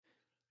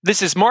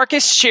This is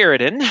Marcus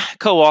Sheridan,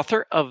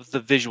 co-author of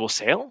The Visual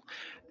Sale,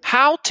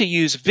 How to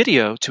Use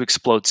Video to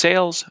Explode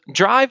Sales,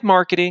 Drive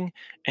Marketing,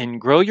 and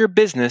Grow Your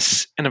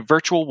Business in a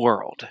Virtual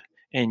World.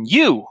 And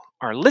you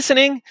are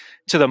listening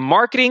to the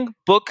Marketing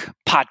Book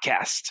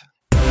Podcast.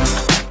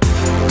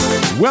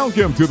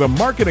 Welcome to the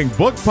Marketing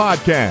Book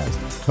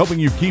Podcast, helping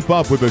you keep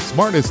up with the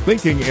smartest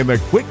thinking in the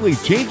quickly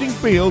changing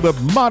field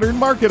of modern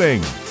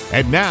marketing.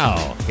 And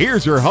now,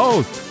 here's your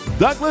host,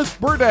 Douglas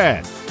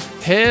Burdett.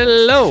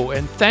 Hello,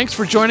 and thanks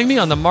for joining me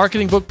on the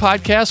Marketing Book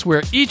Podcast,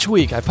 where each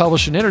week I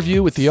publish an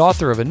interview with the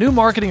author of a new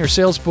marketing or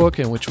sales book,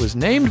 and which was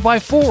named by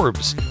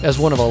Forbes as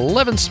one of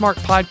 11 smart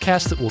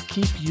podcasts that will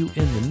keep you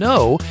in the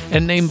know,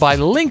 and named by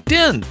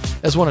LinkedIn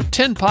as one of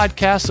 10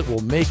 podcasts that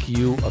will make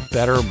you a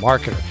better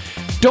marketer.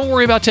 Don't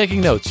worry about taking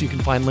notes. You can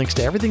find links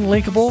to everything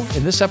linkable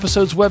in this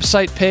episode's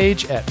website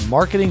page at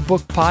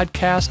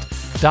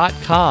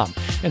marketingbookpodcast.com.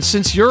 And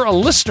since you're a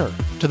listener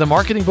to the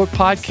Marketing Book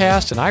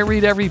Podcast and I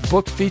read every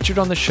book featured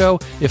on the show,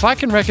 if I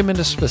can recommend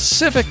a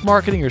specific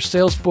marketing or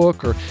sales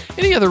book or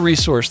any other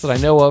resource that I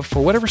know of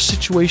for whatever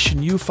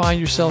situation you find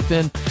yourself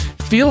in,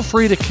 feel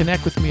free to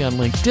connect with me on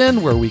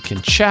LinkedIn where we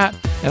can chat,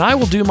 and I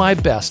will do my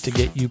best to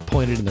get you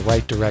pointed in the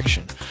right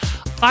direction.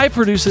 I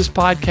produce this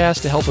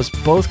podcast to help us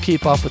both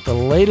keep up with the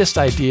latest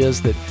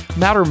ideas that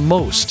matter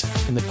most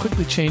in the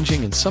quickly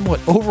changing and somewhat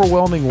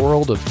overwhelming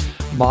world of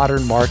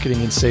modern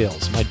marketing and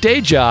sales. My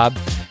day job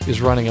is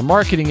running a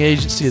marketing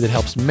agency that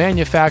helps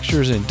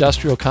manufacturers and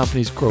industrial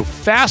companies grow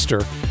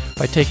faster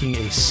by taking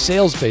a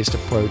sales-based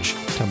approach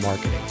to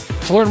marketing.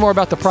 To learn more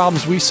about the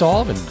problems we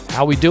solve and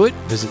how we do it,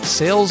 visit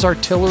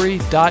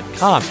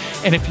salesartillery.com.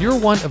 And if you're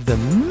one of the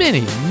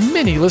many,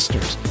 many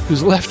listeners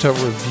who's left a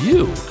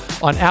review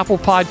on Apple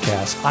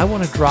Podcasts, I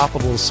want to drop a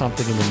little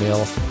something in the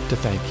mail to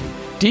thank you.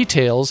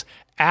 Details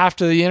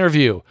after the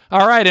interview.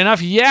 All right,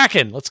 enough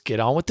yakking. Let's get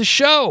on with the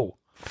show.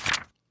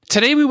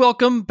 Today we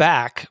welcome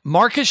back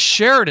Marcus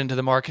Sheridan to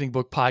the Marketing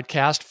Book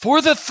Podcast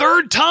for the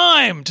third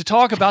time to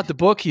talk about the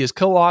book he has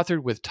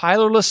co-authored with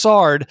Tyler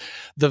Lessard,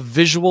 The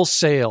Visual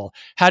Sale,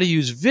 How to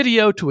Use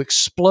Video to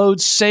Explode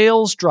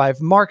Sales,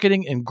 Drive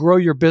Marketing, and Grow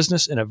Your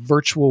Business in a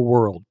Virtual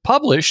World,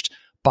 published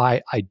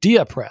by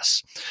Idea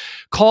Press.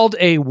 Called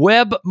a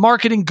web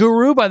marketing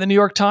guru by the New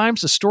York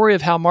Times, the story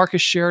of how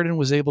Marcus Sheridan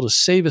was able to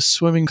save his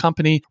swimming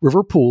company,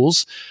 River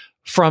Pools,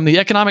 from the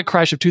economic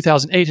crash of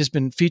 2008 has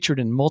been featured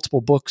in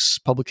multiple books,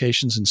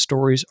 publications, and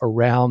stories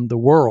around the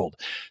world.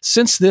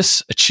 Since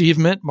this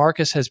achievement,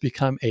 Marcus has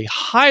become a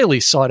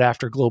highly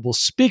sought-after global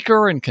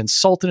speaker and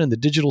consultant in the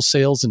digital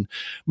sales and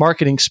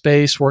marketing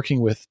space, working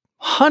with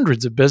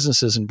hundreds of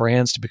businesses and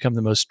brands to become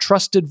the most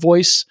trusted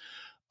voice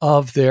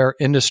of their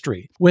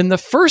industry. When the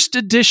first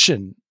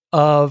edition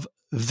of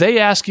They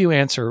Ask You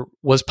Answer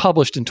was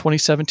published in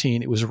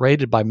 2017, it was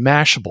rated by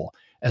Mashable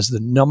as the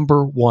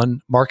 #1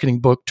 marketing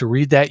book to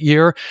read that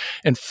year.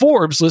 And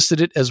Forbes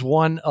listed it as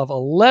one of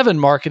 11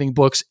 marketing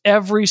books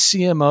every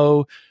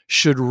CMO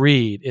should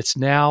read. It's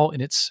now in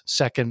its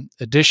second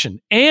edition.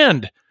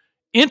 And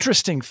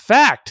interesting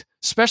fact,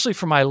 especially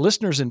for my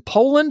listeners in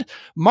Poland,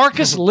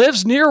 Marcus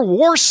lives near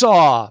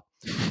Warsaw.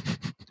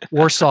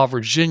 Warsaw,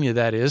 Virginia,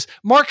 that is.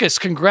 Marcus,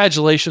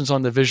 congratulations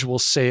on The Visual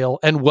Sale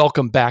and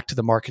welcome back to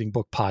the Marketing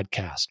Book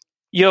Podcast.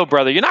 Yo,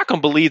 brother, you're not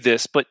going to believe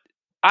this, but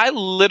I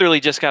literally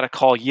just got a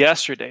call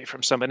yesterday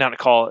from somebody, not a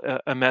call,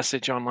 a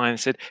message online that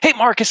said, hey,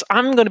 Marcus,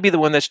 I'm going to be the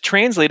one that's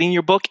translating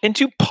your book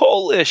into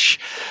Polish.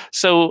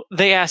 So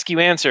They Ask You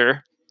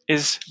Answer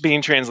is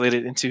being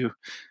translated into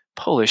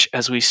Polish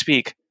as we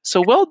speak.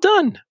 So well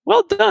done.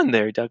 Well done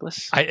there,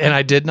 Douglas.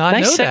 I did not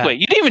nice know segue. that.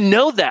 You didn't even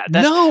know that.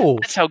 No.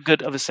 That's how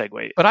good of a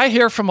segue. But I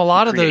hear from a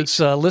lot of those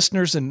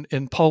listeners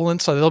in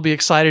Poland, so they'll be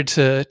excited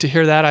to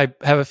hear that. I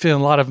have a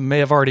feeling a lot of them may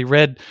have already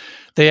read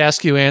They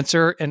Ask You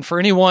Answer. And for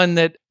anyone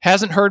that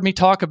hasn't heard me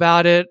talk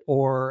about it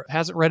or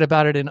hasn't read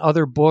about it in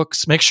other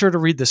books, make sure to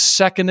read the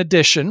second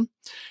edition.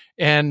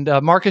 And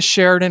Marcus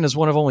Sheridan is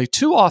one of only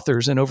 2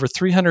 authors in over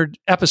 300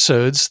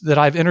 episodes that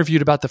I've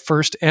interviewed about the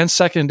first and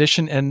second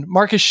edition. And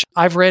Marcus,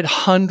 I've read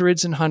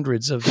hundreds and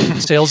hundreds of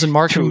sales and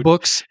marketing Dude,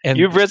 books. And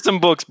you've read some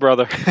books,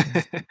 brother.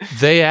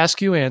 They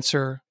Ask You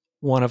Answer,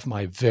 one of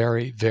my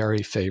very,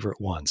 very favorite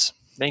ones.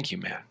 Thank you,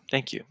 man.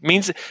 Thank you.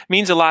 Means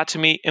a lot to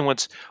me. And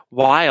what's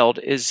wild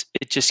is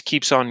it just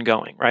keeps on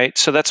going, right?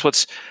 So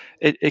that's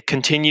it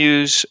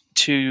continues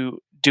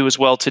to do as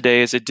well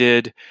today as it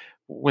did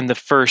when the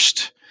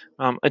first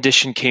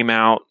edition came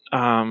out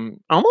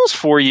almost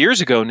 4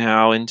 years ago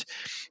now. And,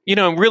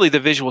 really the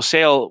Visual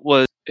Sale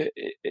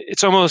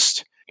it's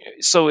almost,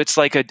 so it's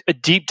like a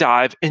deep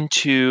dive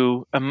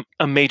into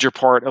a major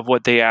part of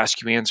what They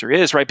Ask You Answer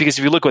is, right? Because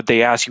if you look what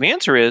They Ask You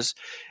Answer is,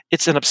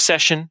 it's an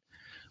obsession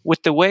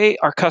with the way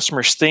our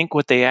customers think,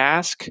 what they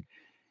ask,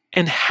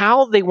 and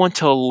how they want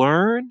to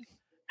learn,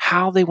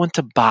 how they want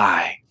to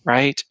buy,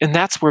 right? And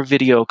that's where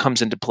video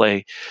comes into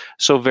play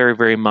so very,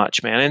 very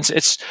much, man. And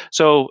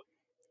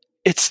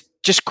it's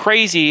just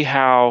crazy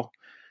how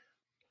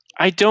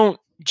I don't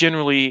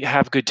generally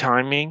have good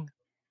timing,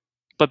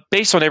 but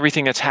based on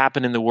everything that's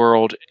happened in the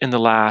world in the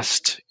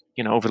last,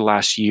 over the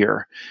last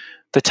year,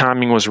 the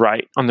timing was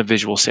right on the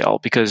visual sale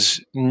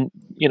because,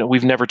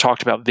 we've never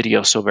talked about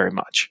video so very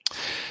much.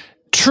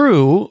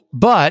 True,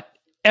 but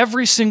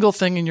every single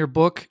thing in your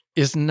book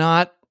is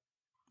not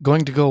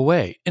going to go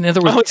away. In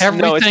other words,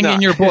 everything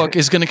in your book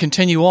is going to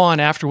continue on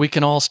after we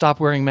can all stop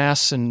wearing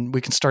masks and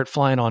we can start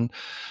flying on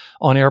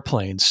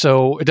airplanes.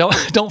 So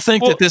don't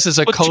think that this is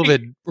a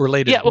COVID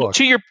related book. Well,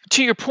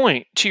 to your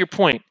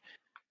point,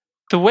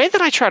 the way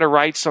that I try to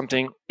write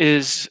something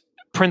is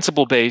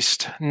principle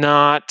based,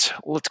 not,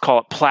 let's call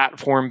it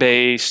platform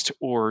based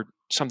or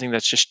something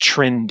that's just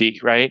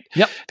trendy, right?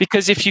 Yep.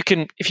 Because if you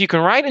can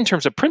write in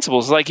terms of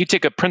principles, like you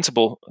take a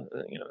principle,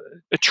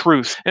 a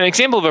truth. An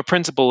example of a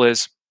principle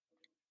is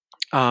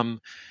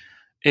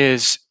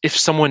if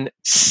someone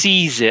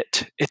sees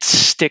it, it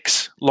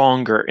sticks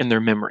longer in their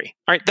memory.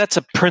 All right, that's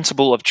a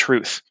principle of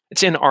truth.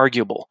 It's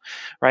inarguable,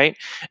 right?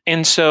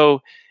 And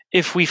so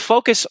if we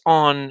focus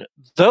on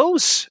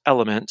those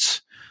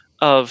elements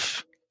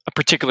of a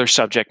particular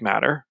subject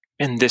matter,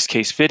 in this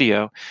case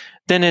video,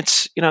 then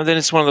it's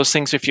one of those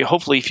things. If you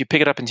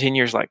pick it up in 10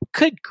 years, like,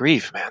 good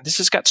grief, man, this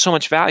has got so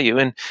much value.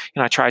 And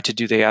I try to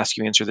do the ask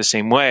you answer the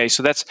same way.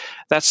 So that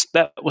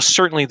was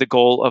certainly the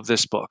goal of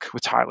this book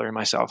with Tyler and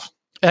myself.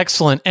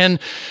 Excellent. And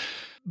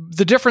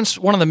the difference,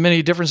 one of the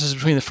many differences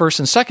between the first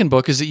and second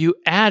book is that you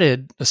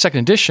added a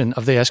second edition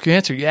of the Ask You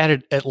Answer. You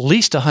added at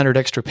least 100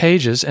 extra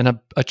pages, and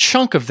a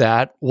chunk of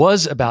that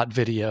was about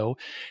video.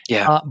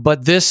 Yeah.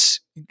 But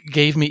this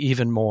gave me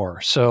even more.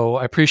 So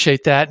I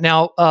appreciate that.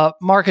 Now,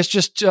 Marcus,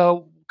 just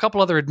a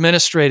couple other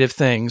administrative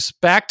things.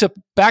 Back to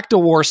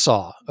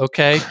Warsaw.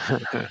 Okay.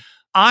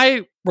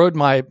 I rode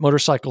my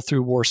motorcycle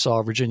through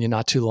Warsaw, Virginia,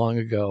 not too long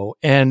ago.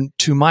 And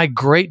to my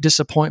great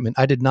disappointment,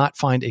 I did not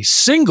find a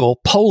single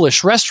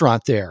Polish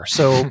restaurant there.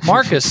 So,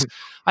 Marcus,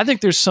 I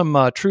think there's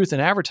some truth in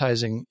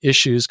advertising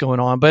issues going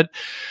on. But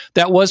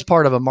that was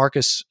part of a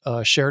Marcus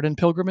Sheridan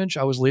pilgrimage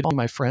I was leading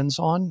my friends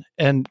on.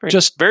 And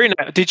very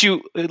nice. Did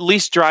you at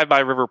least drive by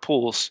River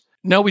Pools?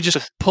 No, we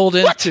just pulled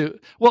into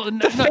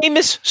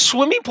famous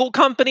swimming pool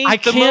company,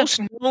 the most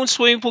known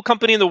swimming pool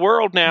company in the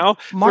world now.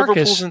 Marcus,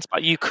 River Pools and Spa.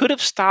 You could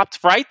have stopped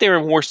right there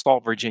in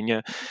Warsaw,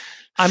 Virginia.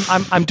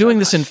 I'm doing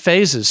this in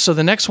phases. So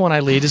the next one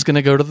I lead is going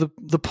to go to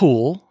the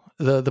pool,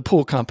 the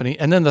pool company,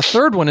 and then the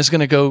third one is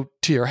going to go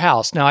to your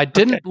house. Now I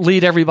didn't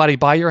lead everybody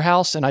by your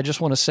house, and I just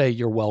want to say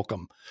you're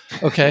welcome.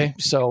 Okay.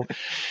 So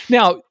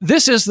now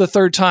this is the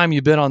third time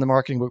you've been on the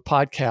Marketing Book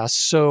Podcast.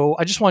 So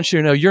I just want you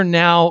to know you're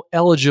now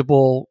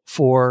eligible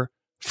for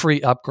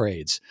free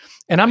upgrades.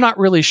 And I'm not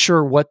really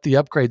sure what the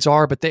upgrades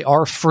are, but they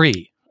are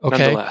free. Okay.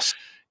 Nonetheless.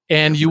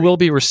 And you will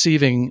be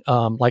receiving,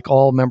 like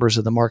all members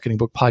of the Marketing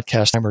Book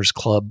Podcast Members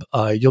Club,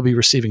 you'll be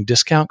receiving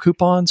discount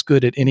coupons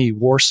good at any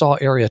Warsaw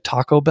area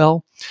Taco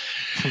Bell.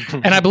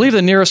 And I believe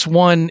the nearest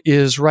one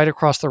is right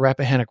across the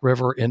Rappahannock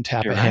River in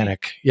Tappahannock.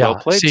 Right. Yeah. Well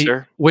played,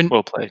 sir.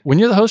 Well played. When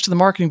you're the host of the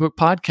Marketing Book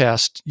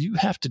Podcast, you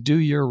have to do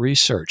your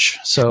research.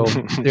 So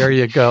there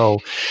you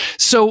go.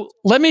 So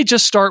let me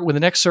just start with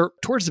an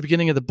excerpt towards the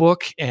beginning of the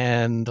book,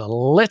 and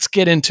let's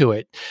get into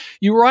it.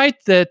 You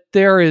write that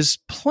there is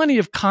plenty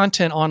of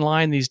content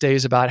online these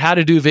days about how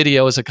to do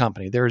video as a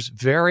company. There's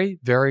very,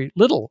 very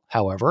little,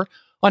 however,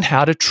 on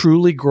how to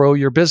truly grow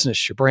your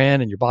business, your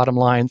brand, and your bottom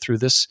line through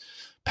this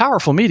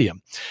powerful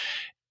medium.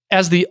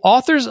 As the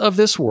authors of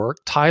this work,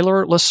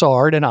 Tyler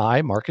Lessard and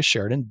I, Marcus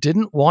Sheridan,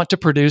 didn't want to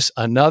produce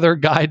another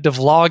guide to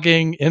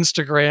vlogging,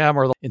 Instagram,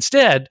 or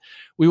instead,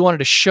 we wanted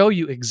to show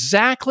you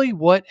exactly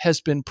what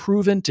has been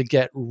proven to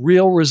get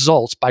real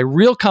results by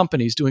real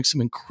companies doing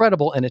some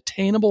incredible and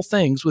attainable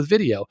things with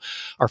video.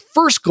 Our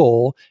first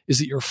goal is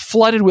that you're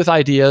flooded with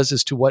ideas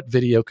as to what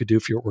video could do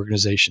for your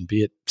organization,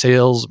 be it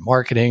sales,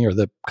 marketing, or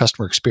the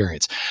customer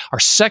experience. Our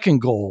second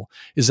goal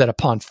is that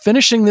upon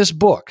finishing this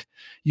book,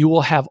 you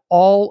will have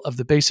all of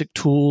the basic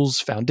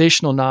tools,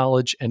 foundational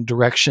knowledge, and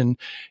direction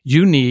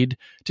you need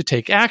to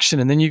take action.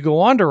 And then you go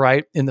on to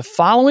write, in the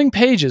following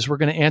pages, we're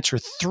going to answer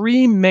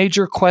 3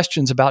 major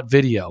questions about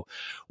video.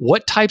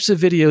 What types of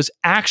videos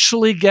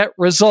actually get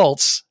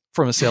results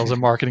from a sales and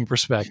marketing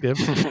perspective?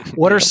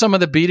 What are some of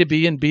the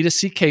B2B and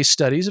B2C case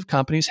studies of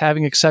companies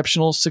having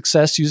exceptional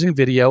success using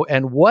video?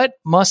 And what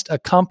must a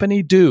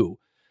company do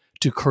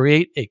to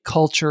create a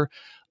culture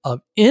of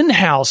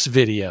in-house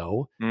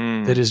video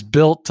that is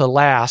built to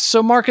last?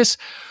 So, Marcus,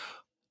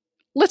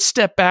 let's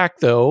step back,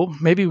 though.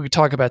 Maybe we could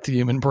talk about the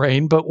human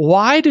brain, but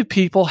why do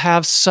people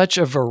have such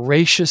a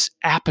voracious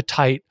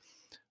appetite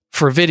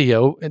for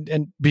video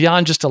and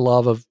beyond just a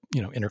love of,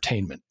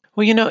 entertainment?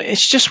 Well,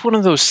 it's just one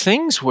of those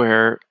things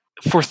where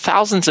for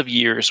thousands of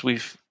years,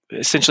 we've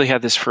essentially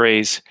had this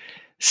phrase,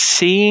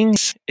 seeing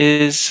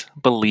is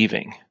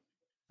believing,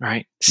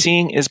 right?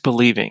 Seeing is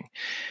believing.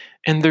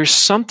 And there's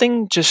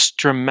something just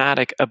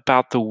dramatic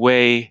about the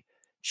way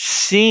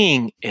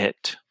seeing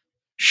it,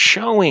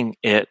 showing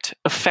it,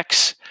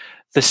 affects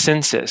the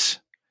senses.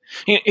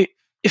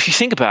 If you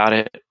think about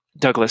it,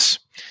 Douglas,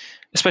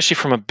 especially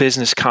from a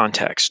business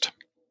context,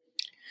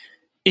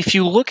 if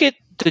you look at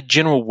the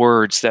general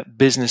words that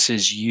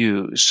businesses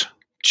use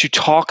to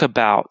talk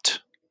about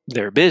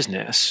their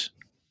business,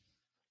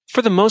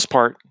 for the most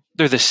part,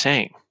 they're the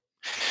same.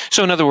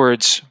 So in other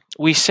words,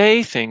 we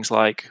say things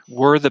like,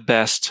 we're the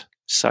best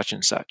such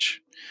and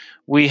such.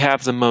 We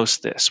have the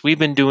most this. We've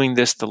been doing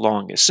this the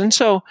longest. And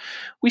so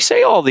we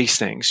say all these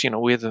things.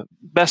 We have the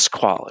best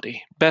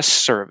quality, best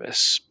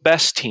service,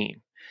 best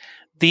team.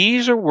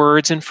 These are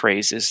words and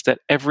phrases that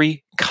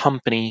every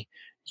company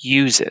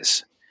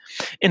uses.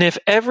 And if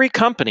every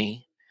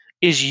company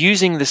is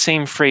using the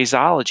same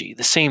phraseology,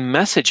 the same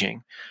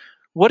messaging,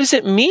 what does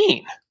it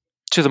mean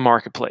to the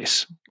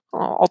marketplace?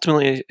 Well,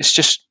 ultimately, it's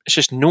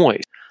just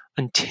noise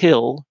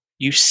until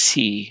you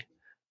see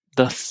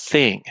the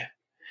thing.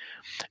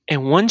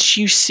 And once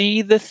you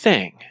see the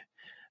thing,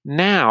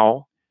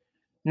 now,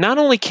 not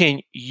only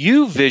can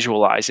you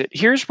visualize it,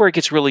 here's where it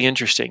gets really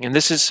interesting. And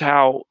this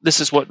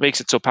is what makes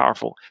it so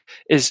powerful,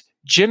 is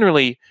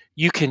generally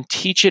you can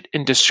teach it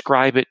and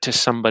describe it to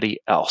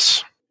somebody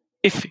else.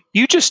 If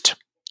you just,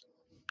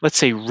 let's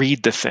say,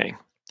 read the thing,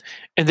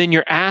 and then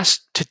you're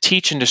asked to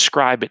teach and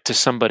describe it to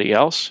somebody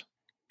else,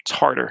 it's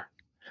harder.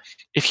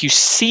 If you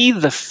see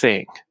the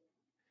thing,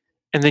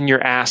 and then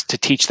you're asked to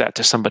teach that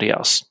to somebody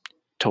else,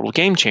 total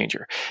game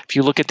changer. If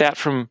you look at that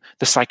from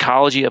the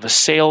psychology of a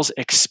sales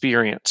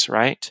experience,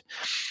 right?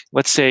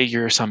 Let's say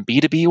you're some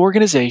B2B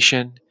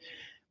organization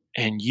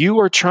and you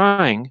are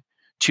trying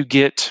to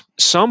get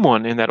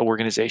someone in that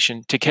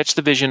organization to catch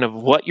the vision of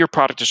what your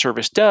product or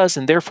service does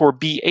and therefore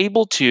be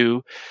able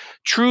to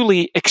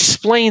truly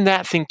explain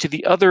that thing to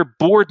the other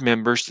board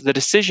members, the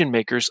decision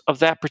makers of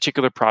that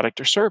particular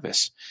product or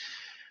service.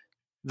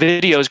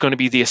 Video is going to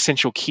be the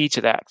essential key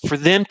to that, for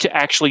them to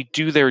actually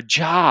do their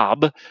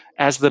job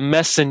as the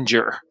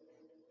messenger.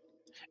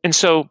 And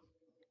so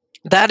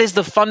that is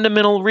the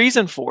fundamental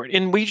reason for it.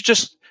 And we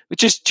just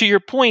to your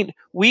point,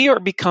 we are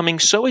becoming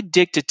so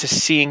addicted to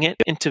seeing it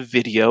into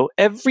video.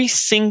 Every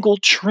single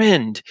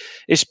trend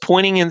is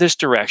pointing in this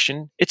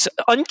direction. It's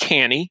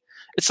uncanny.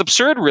 It's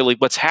absurd, really,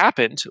 what's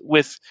happened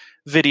with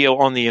video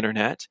on the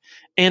internet.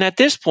 And at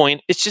this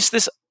point, it's just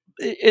this.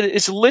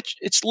 It's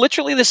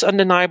literally this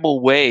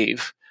undeniable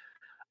wave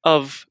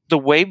of the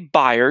way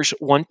buyers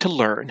want to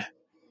learn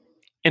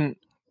and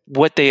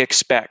what they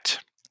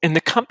expect. And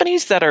the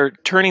companies that are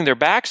turning their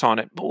backs on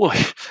it, boy,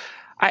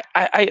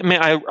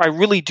 I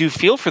really do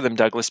feel for them,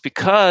 Douglas,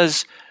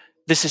 because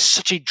this is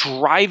such a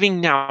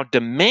driving now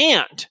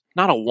demand,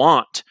 not a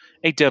want,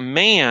 a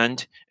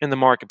demand in the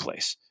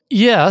marketplace.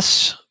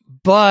 Yes,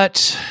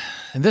 but,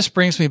 and this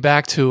brings me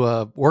back to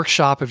a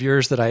workshop of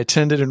yours that I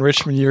attended in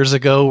Richmond years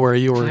ago, where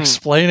you were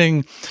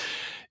explaining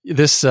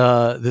this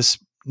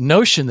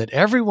notion that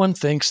everyone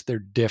thinks they're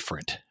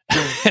different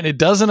and it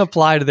doesn't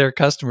apply to their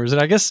customers.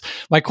 And I guess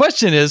my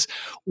question is,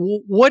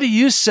 what do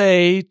you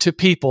say to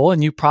people,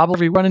 and you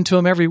probably run into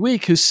them every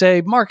week, who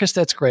say, Marcus,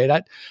 that's great,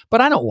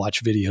 but I don't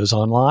watch videos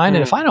online.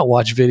 And if I don't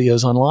watch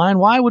videos online,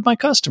 why would my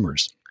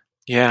customers?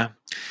 Yeah.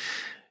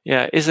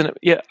 Yeah, isn't it?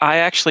 Yeah,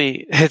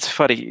 it's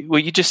funny.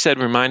 What you just said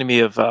reminded me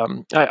of,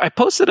 I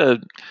posted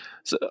on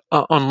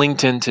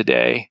LinkedIn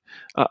today,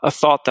 a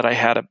thought that I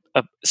had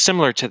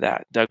similar to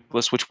that,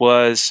 Douglas, which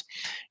was,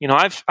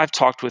 I've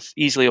talked with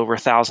easily over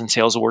 1,000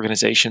 sales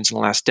organizations in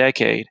the last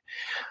decade.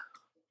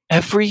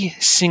 Every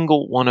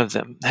single one of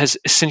them has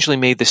essentially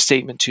made the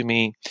statement to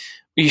me,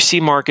 you see,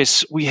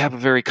 Marcus, we have a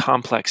very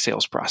complex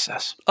sales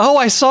process. Oh,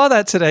 I saw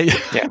that today.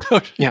 Yeah.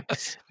 Yeah.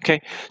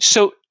 Okay.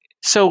 So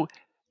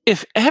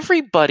if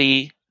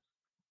everybody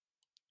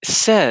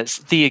says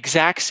the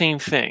exact same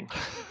thing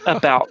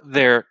about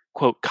their,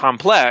 quote,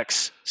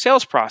 complex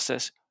sales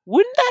process,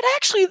 wouldn't that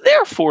actually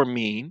therefore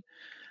mean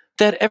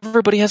that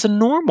everybody has a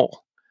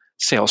normal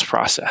sales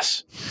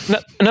process?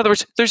 In other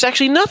words, there's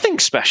actually nothing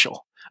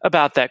special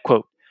about that,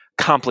 quote,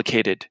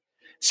 complicated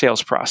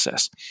sales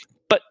process.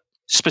 But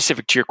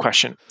specific to your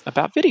question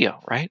about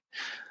video, right?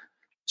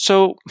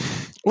 So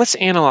let's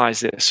analyze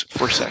this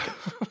for a second.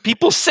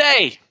 People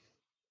say,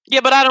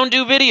 yeah, but I don't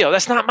do video.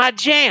 That's not my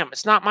jam.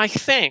 It's not my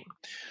thing.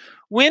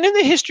 When in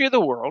the history of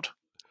the world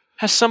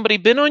has somebody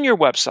been on your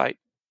website?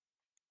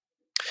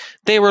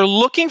 They were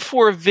looking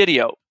for a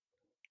video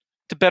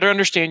to better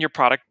understand your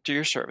product or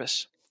your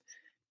service,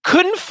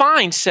 couldn't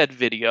find said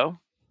video,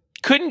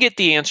 couldn't get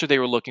the answer they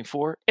were looking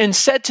for, and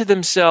said to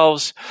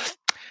themselves,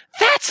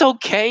 that's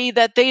okay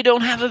that they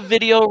don't have a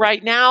video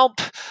right now.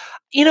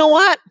 You know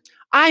what?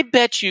 I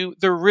bet you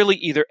they're really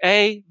either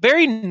A,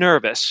 very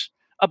nervous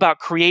about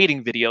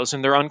creating videos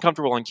and they're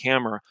uncomfortable on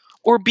camera,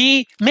 or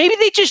B, maybe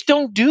they just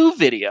don't do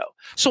video.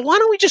 So why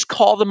don't we just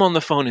call them on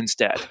the phone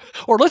instead?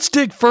 Or let's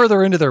dig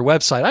further into their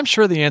website. I'm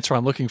sure the answer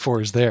I'm looking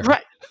for is there.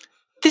 Right.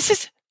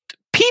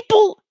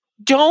 People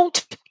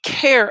don't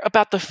care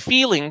about the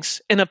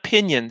feelings and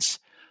opinions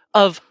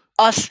of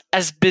us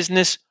as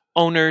business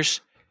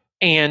owners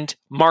and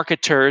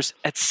marketers,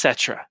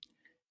 etc.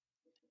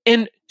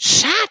 And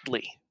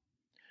sadly,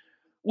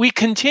 we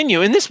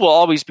continue, and this will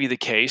always be the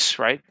case,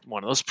 right?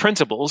 One of those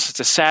principles, it's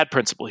a sad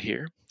principle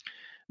here,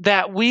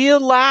 that we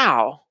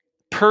allow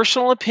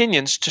personal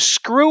opinions to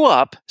screw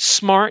up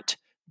smart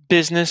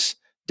business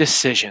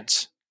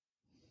decisions.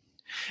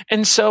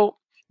 And so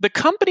the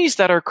companies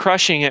that are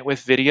crushing it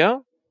with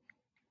video,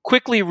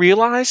 quickly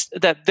realized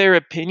that their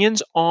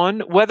opinions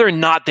on whether or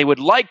not they would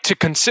like to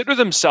consider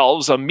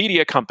themselves a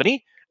media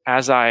company,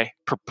 as I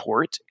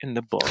purport in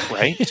the book,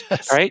 right?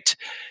 Yes. Right?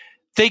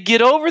 They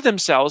get over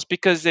themselves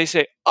because they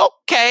say,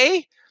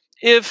 okay,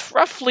 if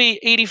roughly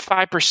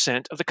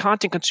 85% of the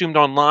content consumed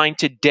online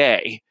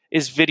today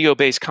is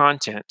video-based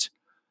content,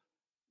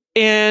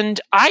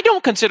 and I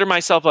don't consider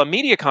myself a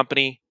media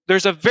company,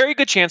 there's a very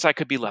good chance I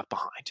could be left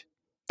behind.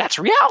 That's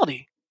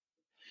reality.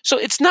 So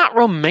it's not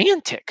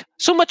romantic.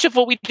 So much of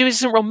what we do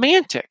isn't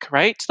romantic,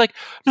 right? It's like,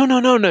 no,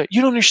 you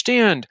don't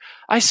understand.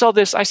 I sell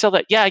this, I sell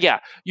that. Yeah.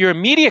 You're a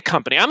media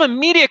company. I'm a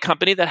media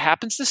company that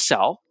happens to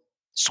sell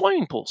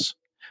swimming pools.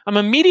 I'm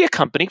a media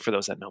company, for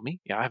those that know me.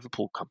 Yeah, I have a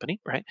pool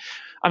company, right?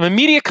 I'm a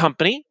media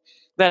company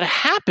that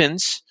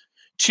happens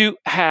to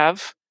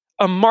have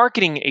a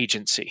marketing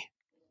agency.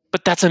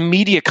 But that's a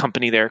media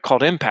company there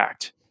called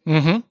Impact.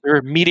 Mm-hmm. There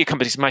are media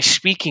companies. My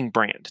speaking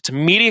brand. It's a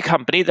media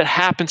company that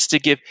happens to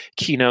give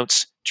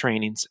keynotes,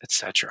 trainings,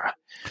 etc.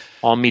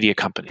 All media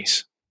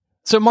companies.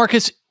 So,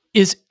 Marcus,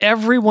 is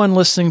everyone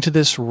listening to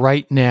this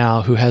right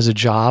now who has a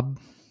job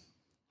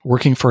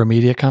working for a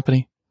media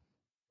company?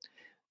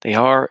 They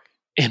are,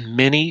 and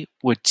many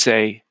would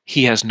say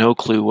he has no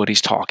clue what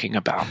he's talking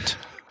about.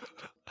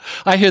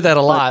 I hear that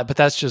a lot, but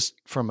that's just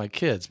from my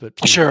kids. But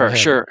Sure.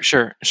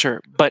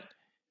 But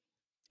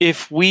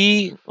if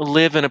we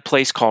live in a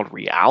place called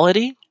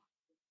reality,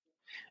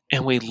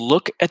 and we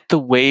look at the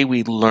way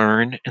we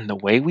learn and the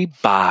way we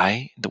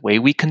buy, the way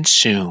we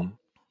consume,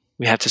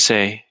 we have to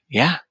say,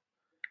 yeah,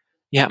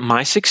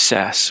 my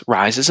success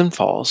rises and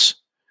falls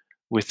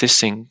with this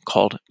thing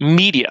called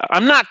media.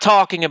 I'm not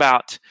talking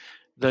about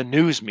the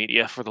news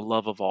media, for the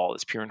love of all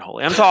is pure and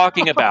holy. I'm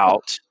talking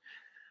about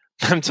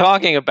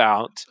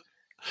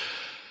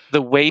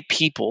the way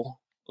people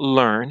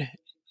learn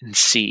and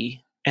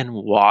see and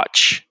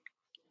watch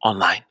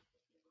online.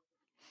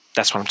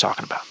 That's what I'm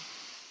talking about.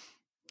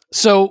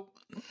 So,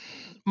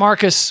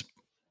 Marcus,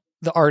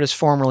 the artist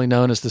formerly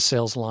known as the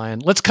Sales Lion,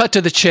 let's cut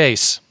to the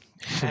chase.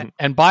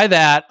 And by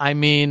that, I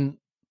mean,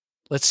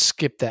 let's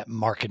skip that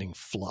marketing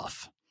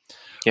fluff.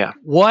 Yeah.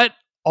 What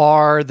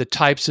are the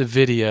types of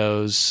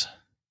videos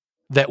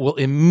that will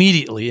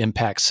immediately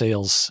impact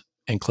sales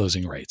and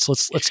closing rates?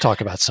 Let's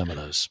talk about some of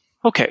those.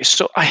 Okay,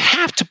 so I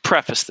have to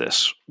preface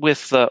this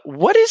with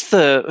what is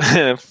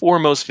the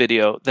foremost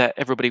video that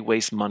everybody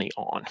wastes money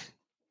on?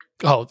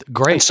 Oh,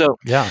 great. So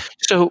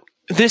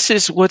this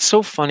is what's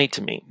so funny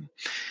to me,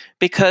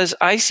 because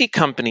I see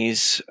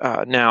companies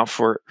now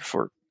for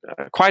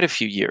quite a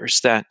few years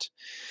that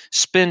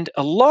spend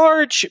a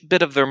large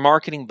bit of their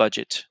marketing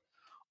budget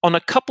on a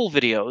couple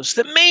videos,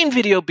 the main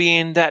video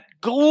being that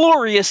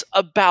glorious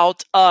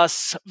About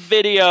Us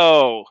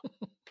video.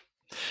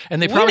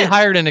 And they probably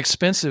hired an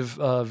expensive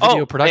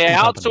video production they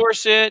company.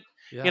 outsource it.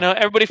 Yeah.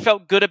 Everybody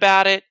felt good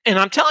about it. And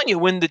I'm telling you,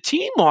 when the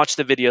team watched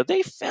the video,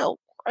 they felt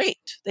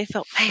great. They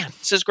felt, man,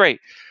 this is great.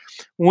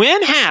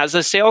 When has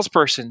a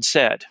salesperson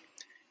said,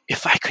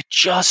 if I could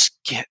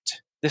just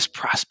get this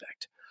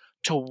prospect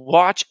to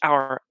watch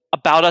our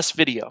About Us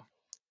video,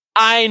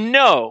 I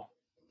know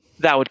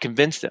that would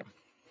convince them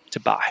to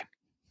buy?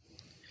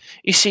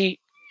 You see,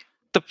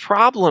 the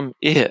problem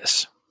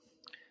is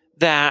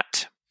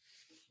that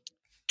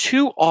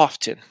too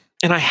often,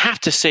 and I have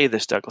to say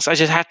this, Douglas, I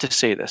just have to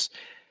say this.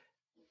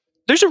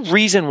 There's a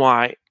reason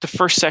why the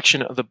first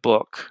section of the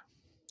book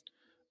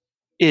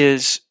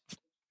is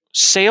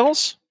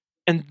sales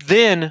and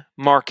then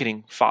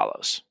marketing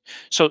follows.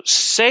 So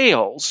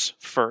sales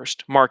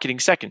first, marketing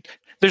second.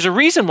 There's a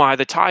reason why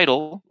the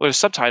title or the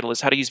subtitle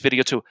is how to use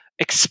video to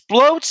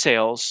explode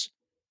sales,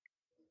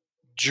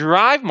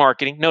 drive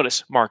marketing.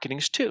 Notice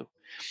marketing's two.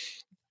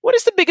 What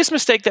is the biggest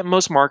mistake that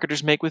most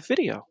marketers make with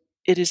video?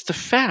 It is the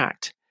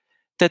fact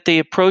that they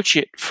approach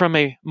it from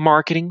a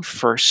marketing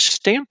first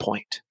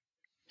standpoint.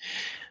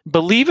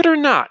 Believe it or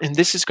not, and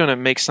this is going to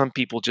make some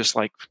people just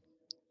like,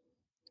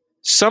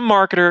 some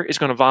marketer is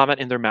going to vomit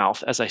in their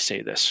mouth as I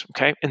say this,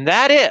 okay? And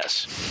that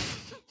is,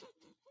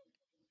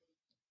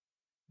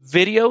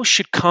 video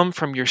should come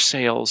from your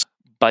sales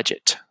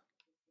budget,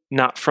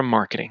 not from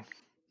marketing.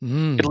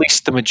 At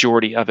least the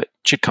majority of it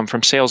should come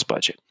from sales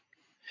budget.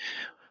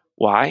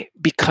 Why?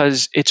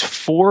 Because its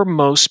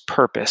foremost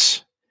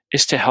purpose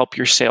is to help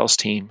your sales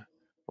team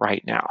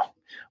right now.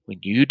 When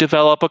you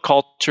develop a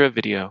culture of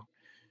video,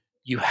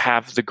 you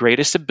have the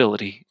greatest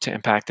ability to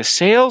impact the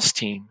sales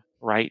team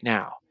right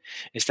now.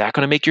 Is that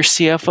going to make your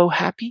CFO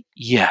happy?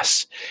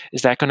 Yes.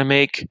 Is that going to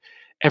make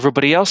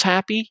everybody else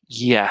happy?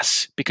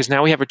 Yes. Because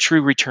now we have a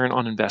true return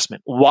on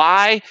investment.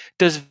 Why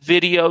does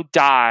video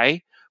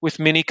die with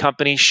many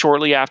companies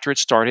shortly after it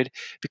started?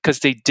 Because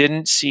they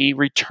didn't see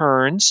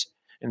returns.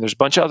 And there's a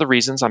bunch of other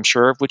reasons, I'm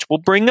sure, of which we'll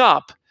bring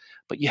up.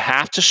 But you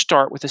have to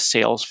start with a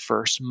sales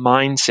first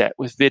mindset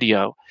with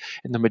video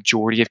in the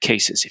majority of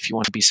cases if you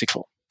want to be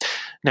successful.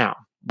 Now,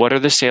 what are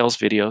the sales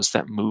videos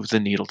that move the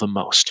needle the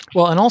most?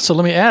 Well, and also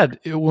let me add,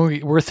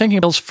 when we're thinking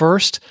of sales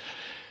first,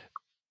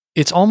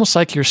 it's almost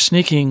like you're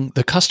sneaking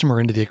the customer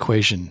into the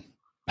equation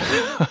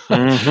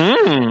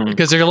Mm-hmm.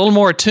 Because they're a little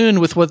more attuned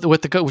with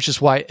which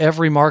is why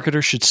every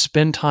marketer should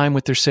spend time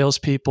with their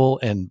salespeople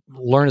and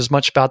learn as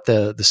much about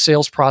the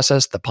sales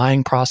process, the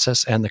buying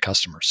process, and the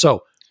customer.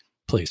 So,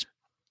 please.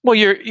 Well,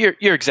 you're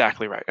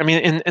exactly right. I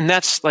mean, and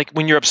that's like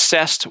when you're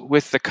obsessed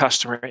with the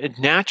customer, it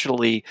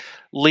naturally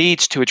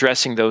leads to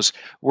addressing those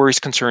worries,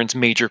 concerns,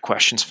 major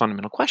questions,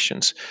 fundamental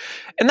questions.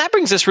 And that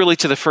brings us really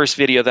to the first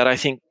video that I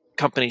think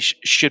companies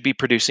should be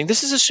producing.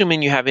 This is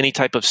assuming you have any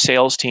type of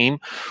sales team,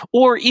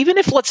 or even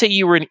if, let's say,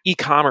 you were an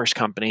e-commerce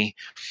company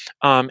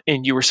and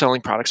you were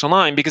selling products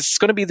online, because it's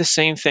going to be the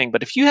same thing.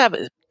 But if you have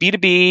a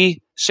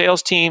B2B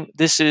sales team,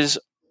 this is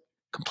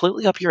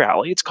completely up your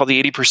alley. It's called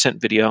the 80%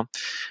 video.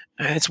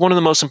 It's one of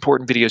the most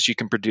important videos you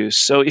can produce.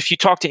 So if you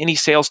talk to any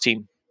sales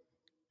team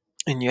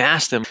and you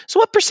ask them, so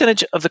what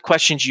percentage of the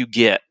questions you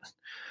get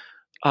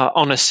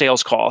on a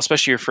sales call,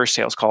 especially your first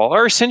sales call,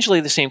 are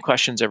essentially the same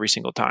questions every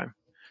single time?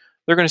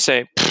 They're going to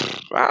say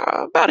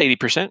about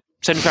 80%,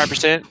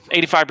 75%,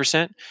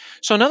 85%.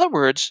 So in other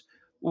words,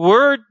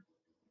 we're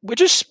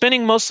just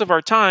spending most of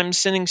our time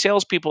sending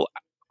salespeople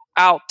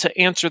out to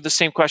answer the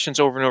same questions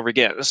over and over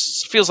again.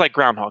 This feels like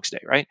Groundhog's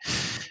Day, right?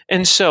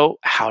 And so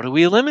how do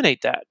we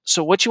eliminate that?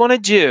 So what you want to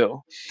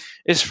do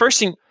is first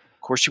thing,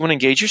 of course, you want to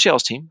engage your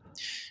sales team,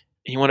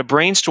 and you want to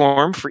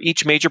brainstorm for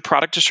each major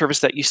product or service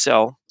that you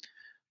sell.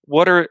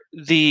 What are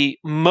the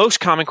most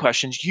common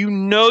questions you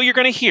know you're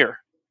going to hear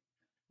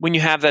when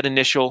you have that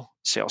initial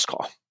sales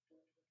call?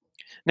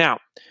 Now,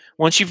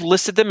 once you've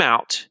listed them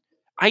out,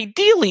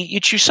 ideally you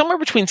choose somewhere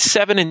between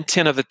 7 and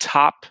 10 of the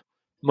top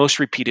most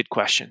repeated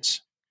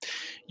questions.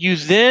 You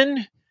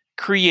then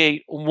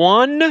create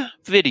one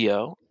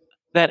video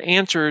that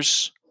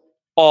answers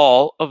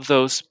all of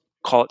those,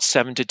 call it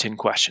 7 to 10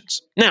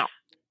 questions. Now,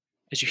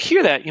 as you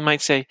hear that, you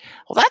might say,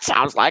 well, that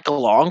sounds like a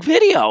long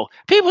video.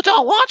 People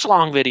don't watch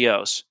long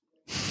videos.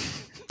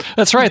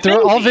 That's right.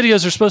 All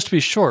videos are supposed to be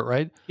short,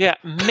 right? Yeah.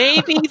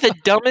 Maybe the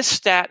dumbest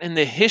stat in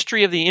the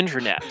history of the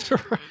internet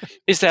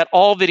is that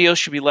all videos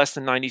should be less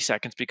than 90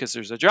 seconds because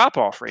there's a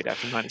drop-off rate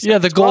after 90 seconds. Yeah,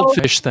 the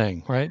goldfish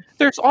thing, right?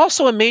 There's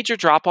also a major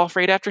drop-off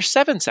rate after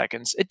 7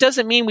 seconds. It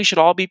doesn't mean we should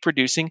all be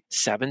producing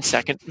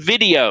 7-second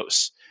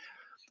videos.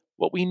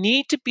 What we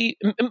need to be,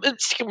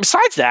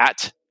 besides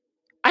that,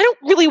 I don't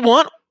really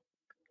want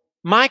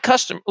my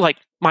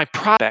my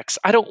prospects,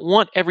 I don't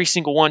want every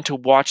single one to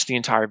watch the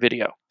entire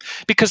video,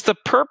 because the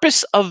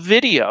purpose of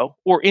video,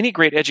 or any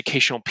great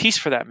educational piece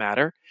for that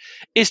matter,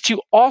 is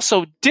to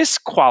also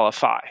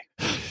disqualify,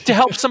 to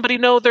help somebody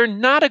know they're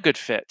not a good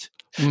fit.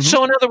 Mm-hmm.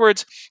 So in other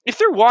words, if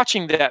they're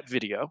watching that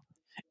video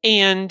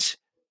and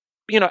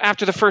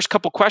after the first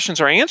couple questions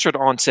are answered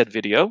on said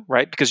video,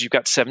 right? Because you've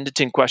got 7 to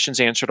 10 questions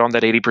answered on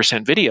that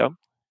 80% video.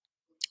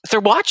 If they're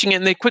watching it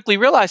and they quickly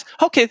realize,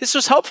 okay, this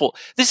was helpful.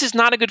 This is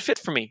not a good fit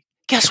for me.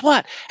 Guess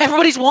what?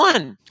 Everybody's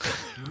won.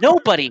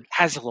 Nobody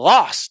has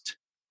lost.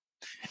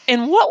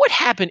 And what would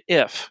happen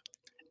if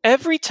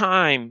every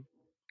time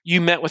you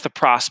met with a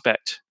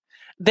prospect,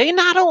 they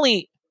not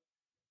only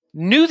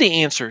knew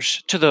the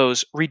answers to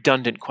those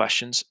redundant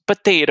questions,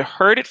 but they had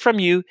heard it from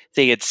you,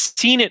 they had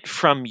seen it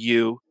from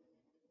you?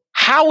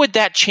 How would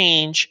that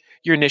change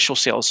your initial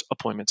sales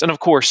appointments? And of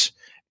course,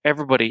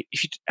 everybody,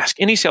 if you ask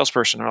any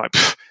salesperson, they're like,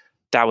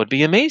 that would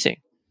be amazing.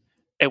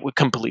 It would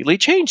completely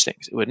change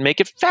things. It would make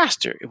it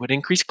faster. It would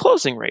increase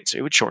closing rates.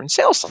 It would shorten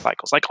sales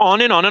cycles, like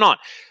on and on and on.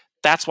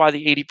 That's why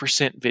the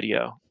 80%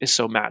 video is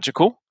so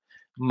magical.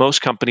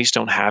 Most companies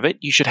don't have it.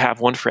 You should have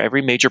one for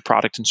every major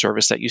product and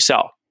service that you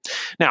sell.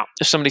 Now,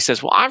 if somebody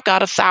says, well, I've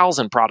got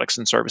 1,000 products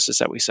and services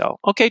that we sell.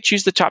 Okay,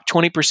 choose the top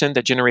 20%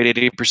 that generate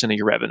 80% of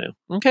your revenue.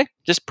 Okay,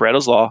 just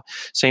Pareto's law,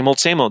 same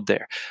old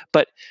there.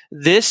 But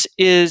this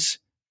is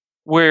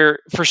where,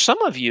 for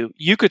some of you,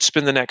 you could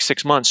spend the next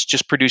 6 months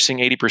just producing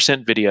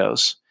 80%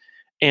 videos,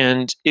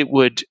 and it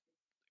would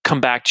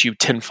come back to you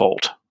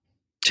tenfold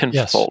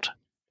yes.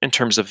 in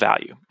terms of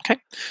value.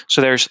 Okay,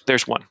 so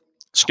there's one.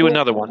 Let's do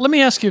another one. Let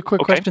me ask you a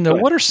quick question, though.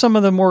 What are some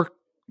of the more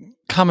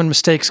common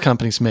mistakes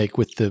companies make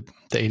with the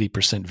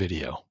 80%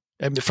 video?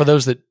 For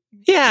those that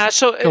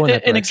so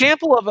an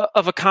example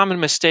of a common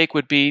mistake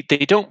would be they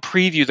don't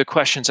preview the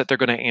questions that they're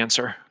going to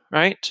answer,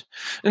 right?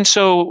 And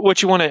so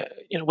what you want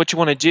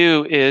to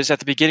do is, at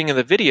the beginning of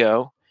the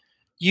video,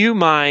 you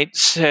might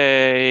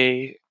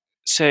say,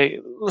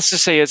 let's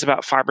just say it's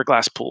about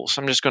fiberglass pools.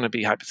 I'm just going to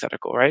be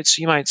hypothetical, right?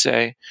 So you might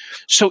say,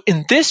 so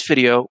in this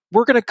video,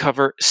 we're going to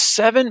cover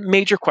 7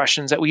 major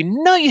questions that we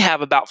know you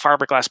have about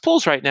fiberglass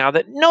pools right now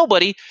that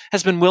nobody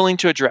has been willing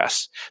to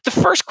address. The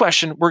first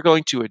question we're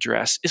going to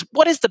address is,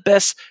 what is the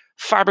best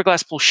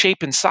fiberglass pool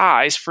shape and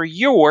size for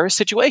your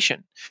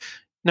situation?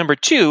 Number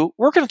 2,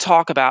 we're going to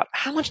talk about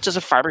how much does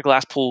a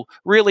fiberglass pool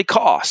really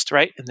cost,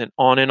 right? And then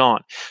on and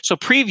on. So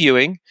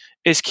previewing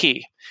is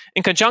key.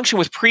 In conjunction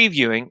with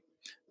previewing,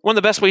 one of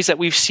the best ways that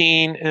we've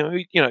seen,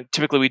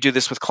 typically we do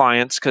this with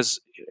clients, because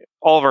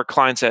all of our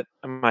clients at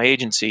my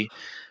agency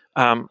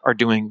are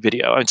doing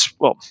video.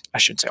 I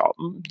shouldn't say all.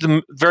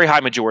 The very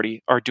high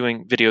majority are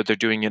doing video. They're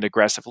doing it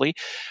aggressively.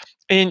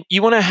 And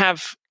you want to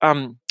have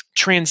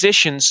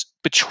transitions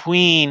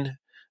between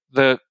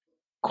the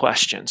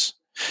questions.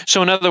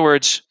 So in other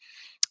words,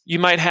 you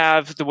might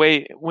have the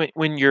way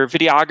when your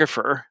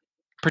videographer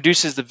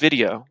produces the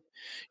video,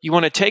 you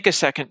want to take a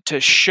second to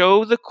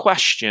show the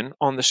question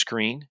on the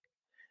screen,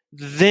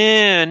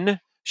 then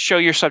show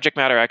your subject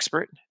matter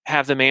expert,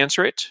 have them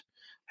answer it,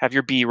 have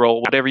your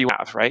B-roll, whatever you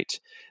have, right?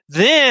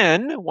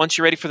 Then, once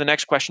you're ready for the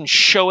next question,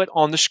 show it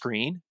on the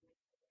screen,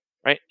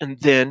 right? And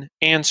then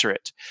answer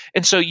it.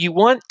 And so you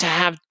want to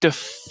have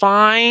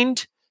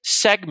defined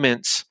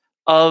segments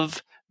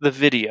of the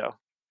video,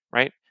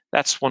 right?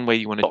 That's one way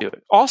you want to do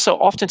it. Also,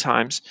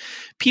 oftentimes,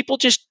 people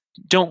just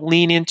don't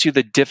lean into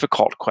the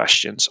difficult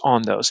questions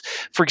on those.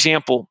 For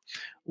example,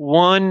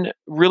 one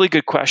really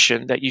good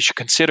question that you should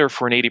consider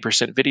for an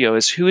 80% video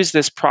is, who is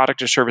this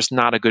product or service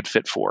not a good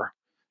fit for?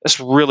 That's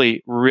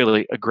really,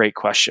 really a great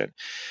question.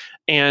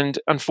 And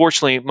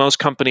unfortunately, most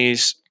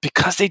companies,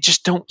 because they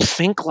just don't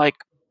think like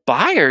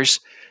buyers,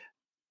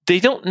 they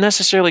don't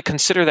necessarily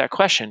consider that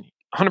question.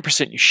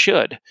 100% you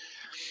should.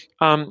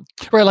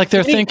 Right, like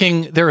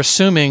they're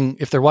assuming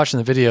if they're watching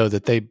the video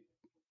that they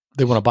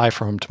want to buy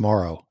from them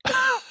tomorrow.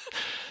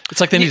 It's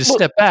like they need to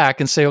step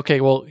back and say, okay,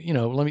 well,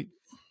 let me.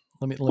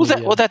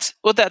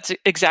 That's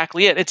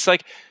exactly it. It's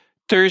like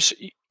you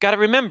got to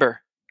remember.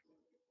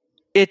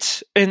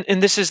 It's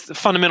and this is the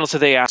fundamentals that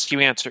they ask you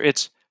answer.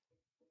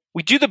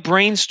 We do the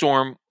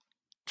brainstorm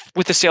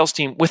with the sales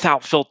team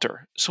without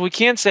filter. So we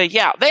can't say,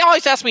 yeah, they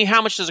always ask me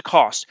how much does it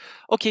cost.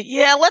 Okay,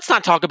 yeah, let's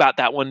not talk about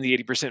that one in the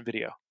 80%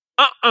 video.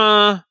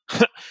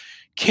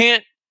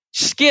 Can't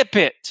skip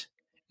it.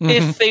 Mm-hmm.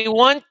 If they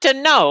want to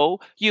know,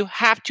 you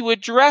have to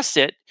address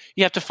it.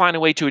 You have to find a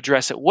way to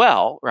address it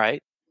well,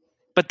 right?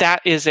 But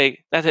that is a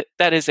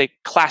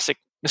classic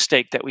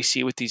mistake that we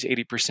see with these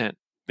 80%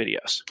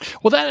 videos.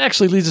 Well, that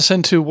actually leads us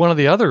into one of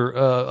the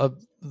other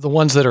the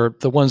ones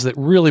that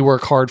really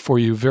work hard for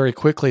you very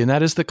quickly, and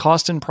that is the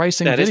cost and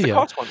pricing video. That is the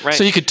cost one, right?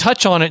 So you could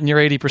touch on it in your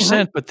 80%,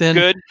 mm-hmm. but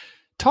then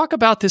talk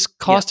about this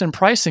cost and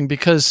pricing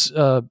because,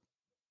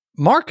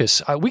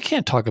 Marcus, we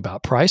can't talk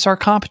about price. Our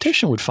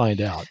competition would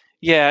find out.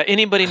 Yeah,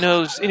 anybody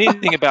knows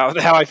anything about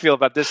how I feel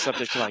about this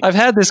subject? Like, I've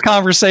had this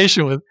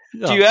conversation with.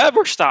 Do you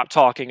ever stop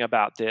talking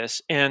about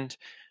this? And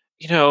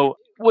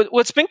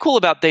what's been cool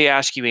about They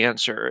Ask You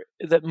Answer,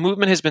 that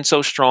movement has been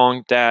so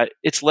strong that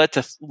it's led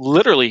to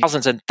literally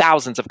thousands and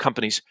thousands of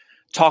companies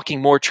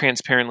talking more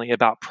transparently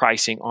about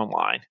pricing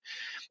online.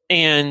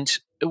 And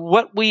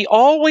what we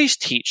always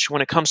teach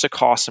when it comes to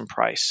cost and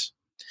price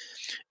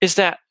is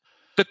that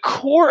the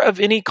core of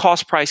any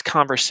cost price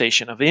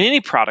conversation of any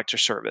product or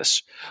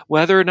service,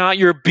 whether or not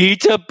you're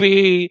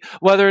B2B,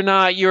 whether or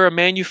not you're a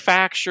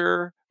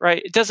manufacturer,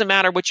 right? It doesn't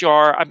matter what you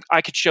are.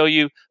 I could show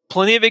you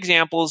plenty of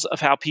examples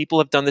of how people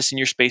have done this in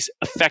your space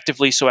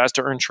effectively so as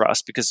to earn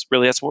trust, because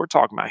really that's what we're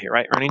talking about here,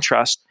 right? Earning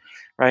trust,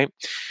 right?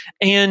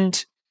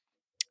 And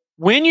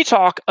when you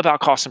talk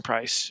about cost and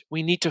price,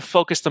 we need to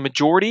focus the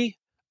majority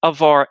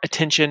of our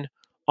attention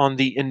on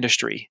the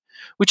industry,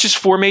 which is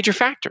 4 major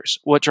factors.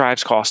 What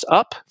drives cost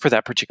up for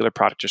that particular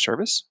product or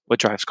service? What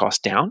drives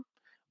cost down?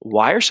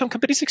 Why are some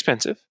companies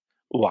expensive?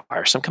 Why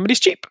are some companies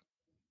cheap?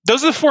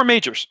 Those are the 4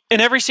 majors in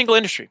every single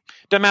industry.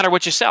 Doesn't matter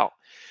what you sell.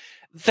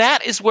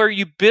 That is where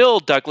you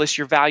build, Douglas,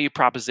 your value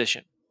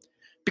proposition.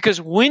 Because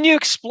when you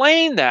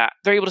explain that,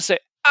 they're able to say,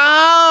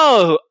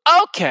 oh,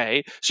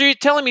 okay. So you're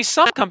telling me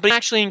some companies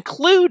actually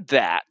include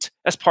that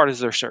as part of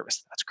their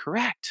service. That's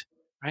correct,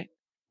 right?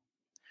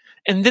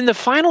 And then the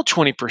final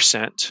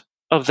 20%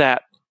 of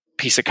that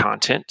piece of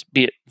content,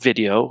 be it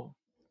video,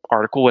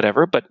 article,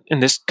 whatever, but in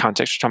this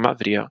context, we're talking about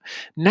video.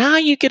 Now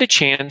you get a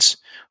chance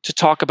to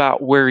talk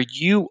about where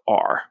you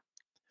are.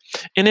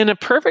 And in a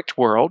perfect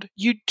world,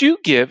 you do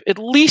give at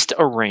least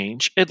a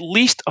range, at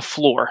least a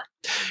floor.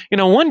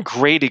 One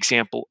great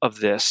example of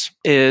this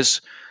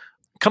is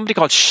a company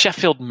called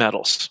Sheffield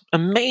Metals.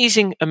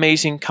 Amazing,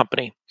 amazing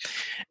company.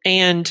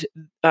 And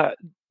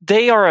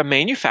they are a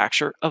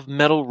manufacturer of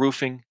metal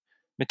roofing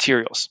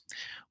materials.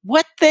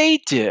 What they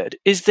did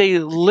is they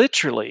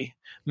literally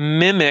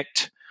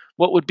mimicked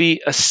what would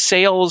be a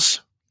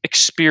sales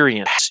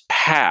experience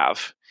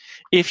have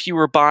if you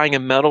were buying a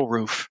metal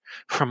roof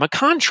from a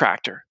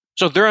contractor.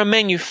 So they're a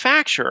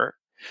manufacturer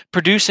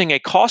producing a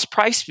cost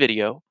price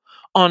video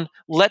on,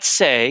 let's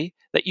say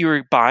that you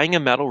were buying a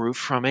metal roof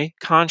from a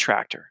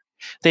contractor.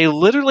 They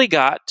literally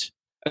got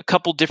a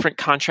couple different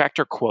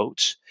contractor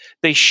quotes.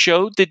 They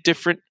showed the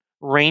different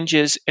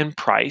ranges in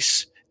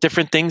price,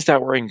 different things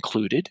that were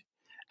included.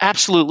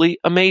 Absolutely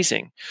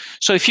amazing.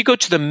 So if you go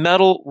to the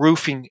metal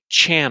roofing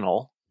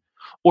channel,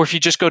 or if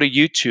you just go to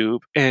YouTube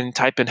and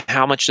type in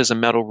how much does a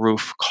metal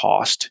roof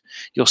cost,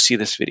 you'll see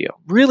this video.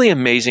 Really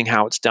amazing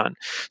how it's done.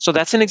 So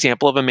that's an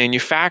example of a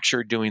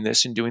manufacturer doing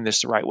this and doing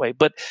this the right way.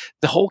 But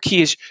the whole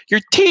key is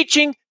you're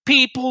teaching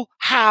people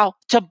how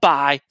to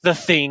buy the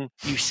thing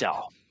you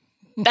sell.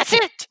 That's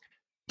it.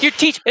 You're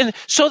teaching, and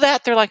so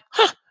that they're like,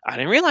 I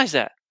didn't realize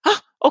that.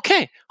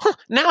 Okay,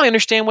 now I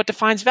understand what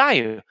defines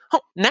value.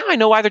 Now I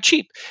know why they're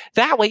cheap.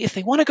 That way, if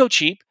they want to go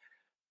cheap,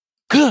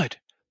 good.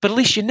 But at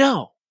least you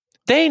know.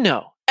 They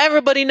know.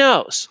 Everybody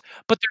knows.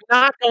 But they're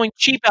not going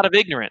cheap out of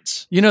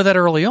ignorance. You know that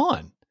early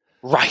on.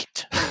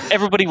 Right.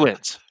 everybody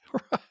wins.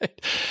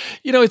 Right.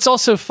 It's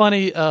also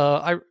funny.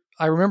 I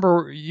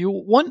remember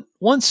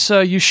once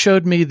you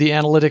showed me the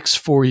analytics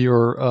for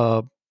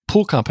your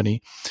pool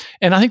company,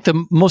 and I think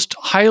the most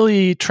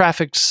highly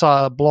trafficked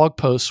blog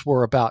posts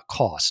were about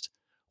cost.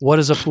 What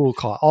is a pool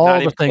cost? All Not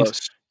the even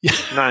things.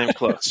 Close. Not even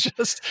close.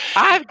 Just,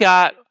 I've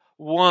got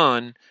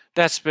one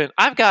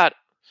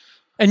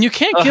and you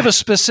can't give a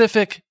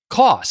specific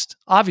cost.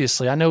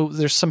 Obviously, I know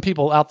there's some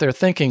people out there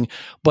thinking,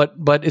 but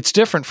it's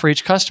different for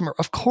each customer.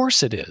 Of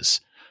course it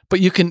is. But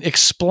you can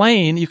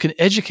explain, you can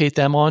educate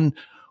them on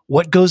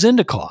what goes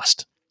into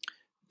cost.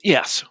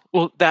 Yes.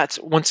 Well, that's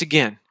once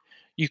again,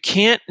 you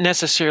can't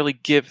necessarily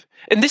give,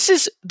 and this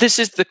is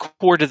the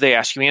core to they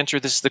ask you answer.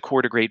 This is the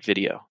core to great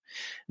video.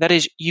 That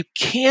is, you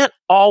can't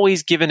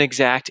always give an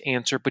exact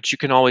answer, but you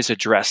can always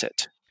address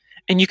it,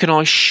 and you can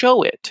always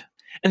show it.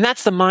 And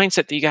that's the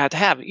mindset that you got to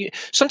have.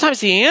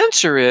 Sometimes the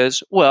answer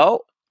is,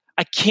 well,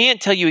 I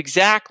can't tell you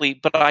exactly,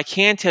 but I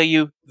can tell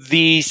you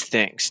these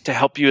things to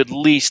help you at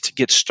least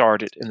get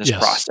started in this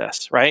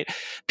process, right?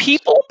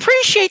 People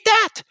appreciate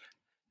that.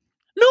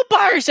 No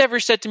buyer's ever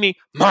said to me,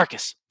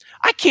 Marcus,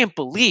 I can't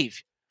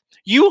believe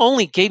you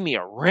only gave me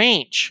a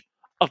range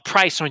of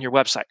price on your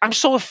website. I'm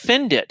so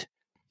offended.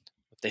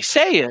 What they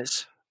say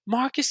is,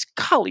 Marcus,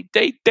 golly,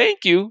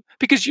 thank you,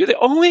 because you're the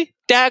only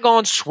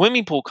daggone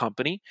swimming pool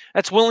company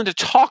that's willing to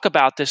talk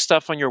about this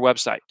stuff on your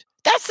website.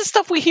 That's the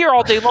stuff we hear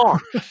all day long.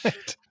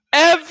 Right.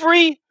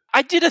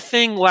 I did a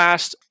thing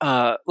last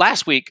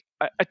week.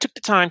 I took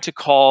the time to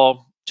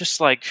call just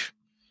like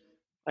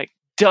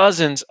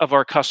dozens of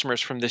our customers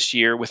from this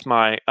year with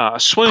my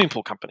swimming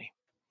pool company.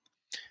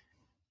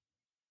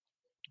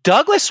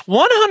 Douglas,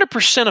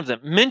 100% of them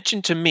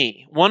mentioned to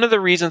me one of the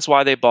reasons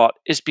why they bought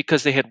is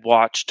because they had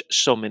watched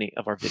so many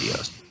of our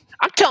videos.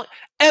 I'm telling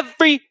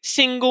every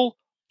single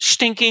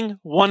stinking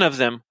one of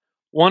them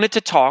wanted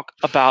to talk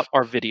about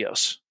our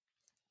videos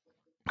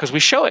because we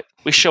show it.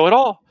 We show it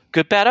all.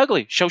 Good, bad,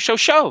 ugly.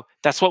 Show.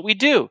 That's what we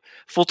do.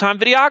 Full-time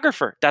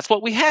videographer. That's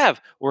what we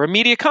have. We're a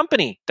media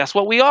company. That's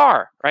what we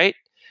are, right?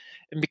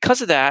 And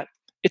because of that,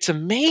 it's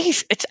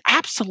amazing. It's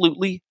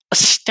absolutely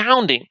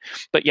astounding.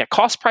 But yeah,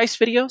 cost price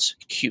videos,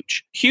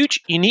 huge.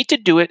 You need to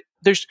do it.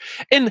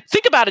 And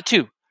think about it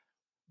too.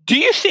 Do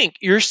you think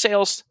your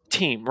sales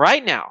team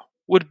right now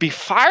would be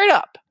fired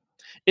up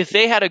if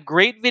they had a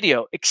great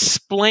video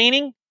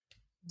explaining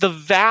the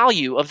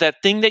value of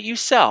that thing that you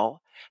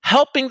sell,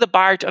 helping the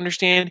buyer to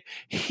understand,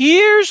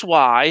 here's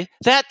why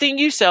that thing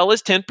you sell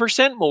is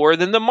 10% more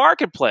than the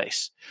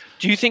marketplace?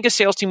 Do you think a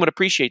sales team would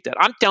appreciate that?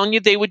 I'm telling you,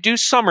 they would do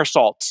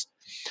somersaults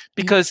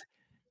because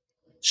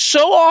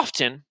so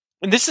often,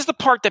 and this is the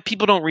part that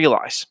people don't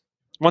realize.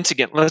 Once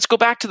again, let's go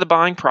back to the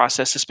buying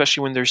process,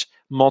 especially when there's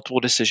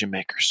multiple decision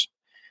makers.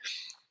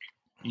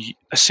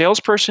 A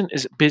salesperson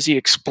is busy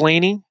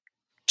explaining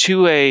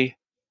to a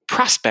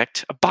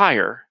prospect, a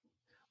buyer,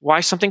 why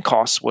something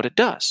costs what it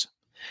does.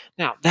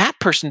 Now, that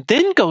person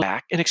then goes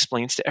back and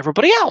explains to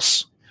everybody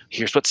else.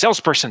 Here's what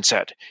salesperson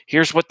said.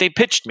 Here's what they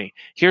pitched me.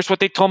 Here's what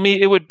they told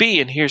me it would be.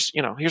 And here's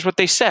what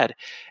they said.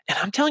 And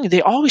I'm telling you,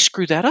 they always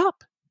screw that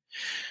up.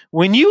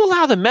 When you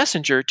allow the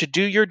messenger to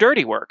do your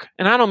dirty work,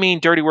 and I don't mean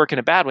dirty work in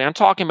a bad way, I'm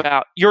talking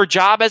about your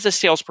job as a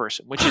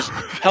salesperson, which is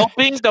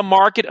helping the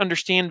market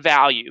understand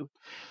value,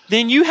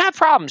 then you have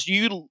problems.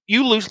 You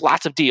lose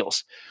lots of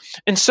deals.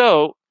 And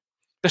so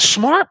the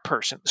smart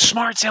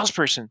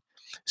salesperson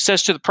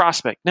says to the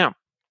prospect, now,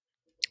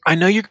 I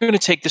know you're going to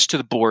take this to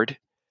the board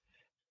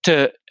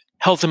to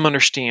help them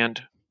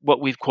understand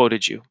what we've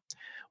quoted you.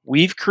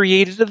 We've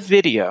created a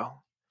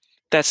video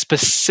that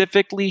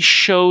specifically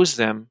shows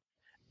them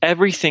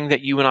everything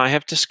that you and I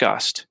have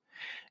discussed.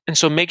 And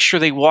so make sure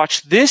they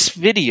watch this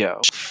video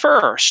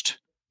first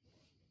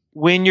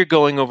when you're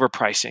going over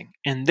pricing.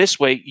 And this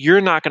way,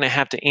 you're not going to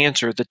have to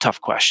answer the tough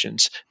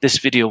questions. This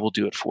video will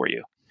do it for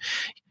you.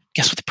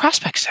 Guess what the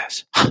prospect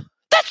says?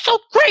 That's so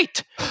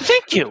great.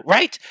 Thank you,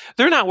 right?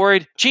 They're not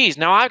worried, geez,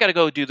 now I've got to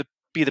go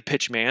be the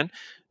pitch man.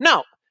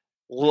 No,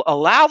 we'll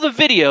allow the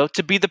video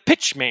to be the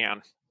pitch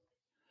man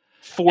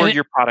for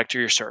your product or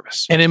your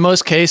service. And in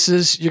most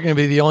cases, you're going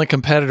to be the only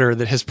competitor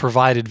that has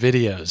provided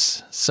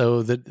videos.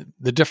 So the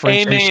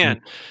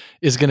differentiation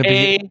is going to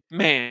be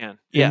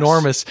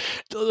enormous.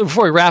 Yes.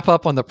 Before we wrap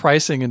up on the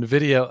pricing and the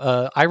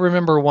video, I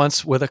remember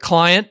once with a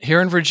client here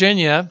in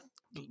Virginia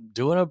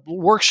doing a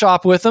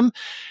workshop with them.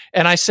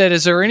 And I said,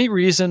 is there any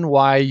reason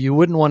why you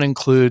wouldn't want to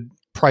include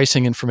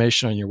pricing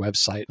information on your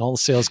website? And all the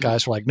sales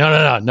guys were like,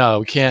 no,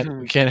 we can't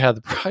have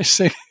the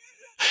pricing.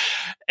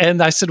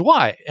 And I said,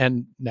 why?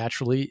 And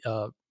naturally,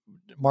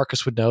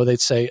 Marcus would know.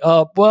 They'd say,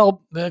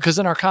 well, because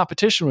then our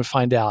competition would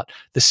find out.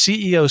 The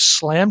CEO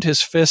slammed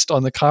his fist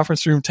on the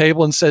conference room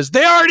table and says,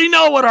 they already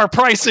know what our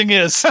pricing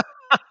is.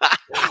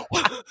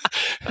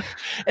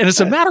 And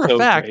as a matter of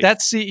fact, great. That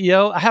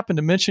CEO, I happened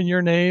to mention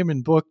your name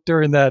and book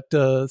during that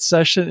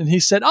session. And he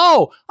said,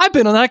 oh, I've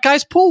been on that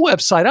guy's pool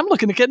website. I'm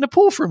looking to get in a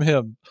pool from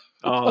him.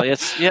 Oh,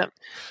 yeah.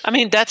 I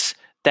mean, that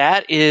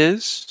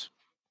is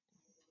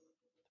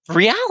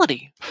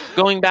reality.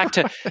 Going back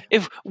to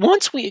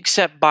once we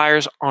accept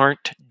buyers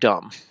aren't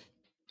dumb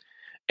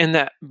and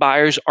that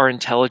buyers are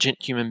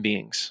intelligent human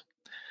beings.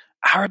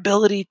 Our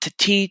ability to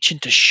teach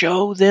and to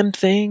show them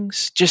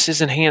things just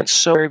is enhanced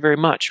so very, very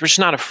much. We're just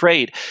not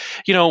afraid.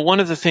 One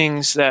of the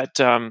things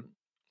that,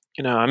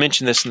 I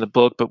mentioned this in the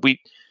book, but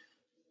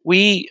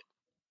we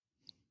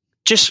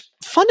just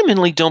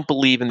fundamentally don't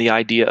believe in the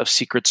idea of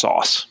secret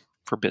sauce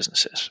for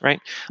businesses, right?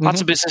 Mm-hmm.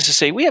 Lots of businesses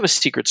say, we have a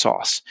secret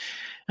sauce.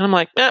 And I'm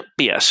like,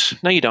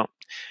 BS. No, you don't.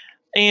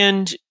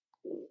 And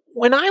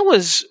when I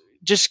was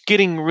just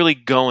getting really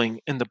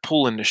going in the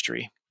pool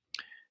industry,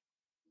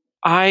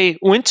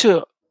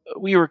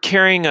 we were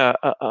carrying a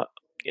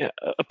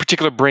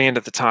particular brand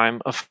at the time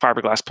of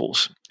fiberglass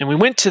pools. And we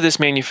went to this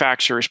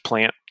manufacturer's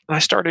plant, and I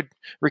started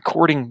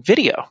recording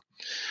video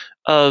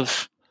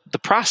of the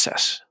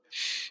process.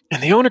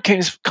 And the owner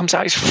comes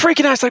out, he's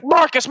freaking out. He's like,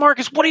 Marcus,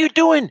 what are you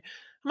doing?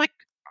 I'm like,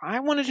 I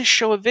wanted to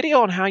show a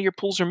video on how your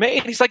pools are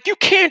made. He's like, you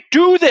can't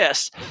do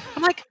this.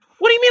 I'm like,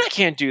 what do you mean I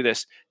can't do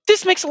this?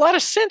 This makes a lot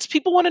of sense.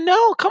 People want to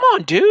know. Come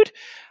on, dude.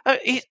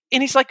 And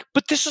he's like,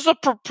 but this is a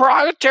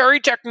proprietary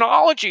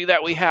technology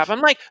that we have.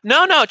 I'm like,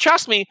 no,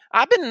 trust me.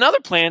 I've been in other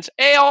plants.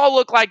 They all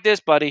look like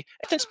this, buddy.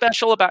 Nothing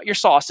special about your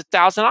sauce at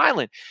Thousand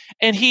Island.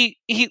 And he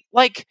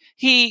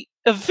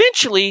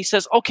eventually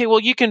says, okay, well,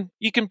 you can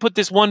put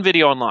this one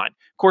video online.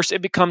 Of course,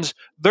 it becomes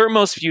their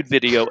most viewed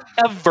video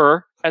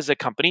ever as a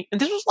company.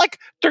 And this was like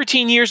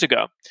 13 years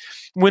ago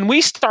when we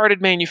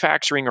started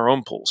manufacturing our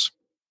own pools.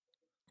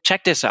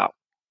 Check this out.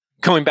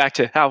 Going back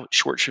to how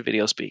short should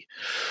videos be.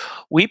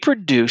 We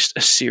produced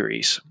a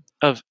series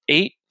of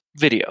 8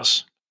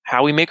 videos,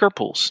 how we make our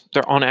pools.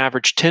 They're on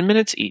average 10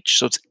 minutes each.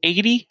 So it's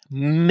 80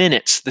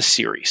 minutes, the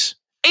series.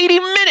 80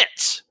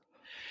 minutes!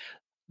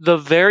 The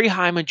very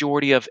high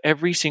majority of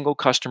every single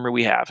customer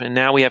we have, and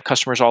now we have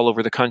customers all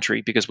over the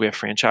country because we have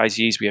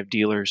franchisees, we have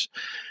dealers,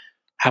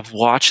 have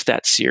watched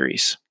that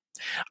series.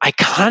 I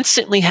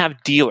constantly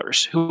have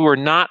dealers who are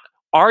not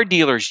our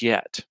dealers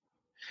yet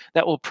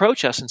that will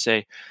approach us and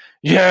say,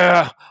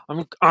 yeah,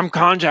 I'm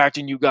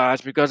contacting you guys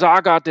because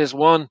I got this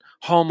one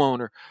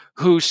homeowner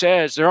who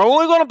says they're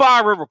only going to buy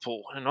a river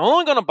pool and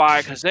only going to buy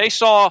it because they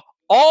saw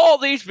all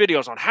these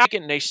videos on how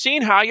and they've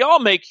seen how y'all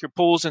make your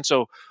pools, and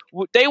so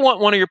they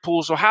want one of your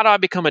pools. So how do I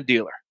become a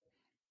dealer?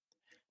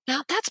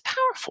 Now that's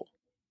powerful.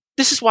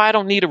 This is why I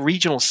don't need a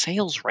regional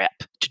sales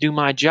rep to do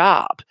my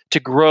job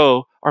to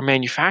grow our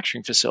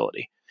manufacturing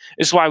facility.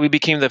 This is why we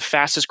became the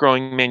fastest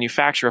growing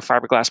manufacturer of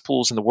fiberglass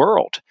pools in the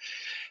world,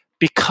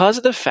 because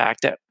of the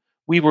fact that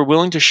we were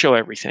willing to show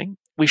everything.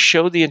 We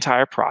showed the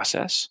entire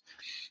process.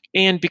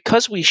 And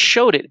because we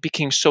showed it, it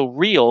became so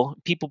real,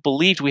 people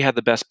believed we had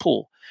the best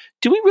pool.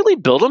 Do we really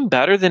build them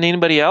better than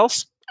anybody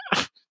else?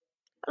 I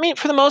mean,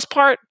 for the most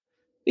part,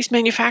 these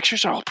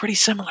manufacturers are all pretty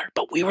similar,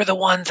 but we were the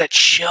ones that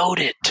showed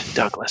it,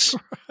 Douglas.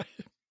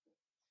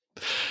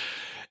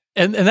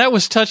 And that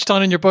was touched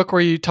on in your book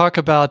where you talk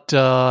about,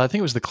 I think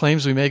it was the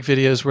Claims We Make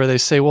videos where they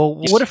say, well,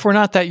 what if we're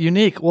not that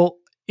unique? Well,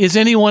 is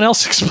anyone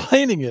else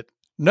explaining it?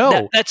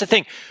 No. That's the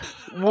thing.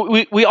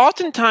 We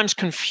oftentimes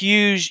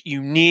confuse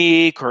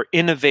unique or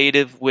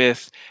innovative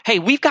with, hey,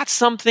 we've got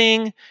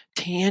something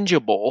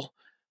tangible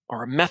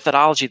or a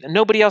methodology that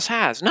nobody else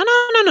has. No.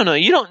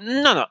 You don't.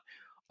 No.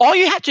 All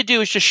you have to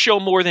do is just show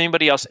more than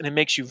anybody else, and it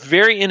makes you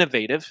very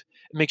innovative.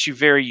 It makes you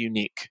very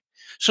unique.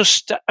 So,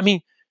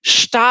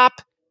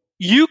 stop.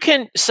 You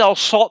can sell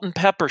salt and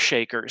pepper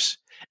shakers,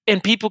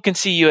 and people can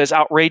see you as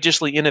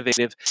outrageously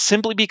innovative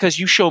simply because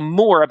you show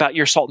more about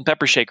your salt and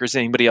pepper shakers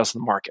than anybody else in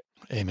the market.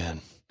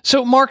 Amen.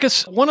 So,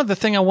 Marcus, one of the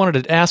things I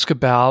wanted to ask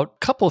about,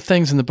 a couple of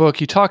things in the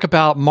book, you talk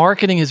about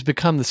marketing has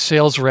become the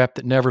sales rep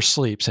that never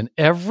sleeps. And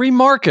every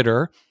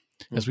marketer,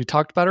 as we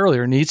talked about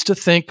earlier, needs to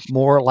think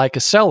more like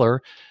a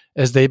seller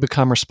as they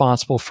become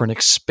responsible for an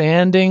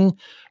expanding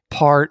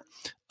part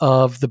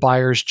of the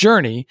buyer's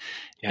journey.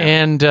 Yeah.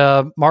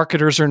 And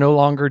marketers are no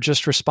longer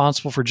just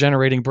responsible for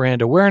generating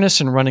brand awareness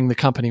and running the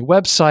company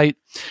website.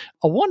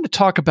 I wanted to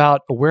talk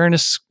about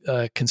awareness,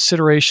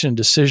 consideration,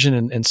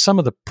 decision, and some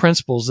of the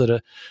principles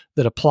that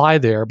apply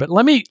there. But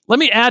let me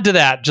add to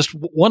that just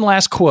one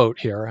last quote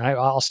here.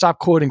 I'll stop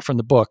quoting from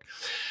the book.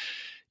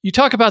 You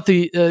talk about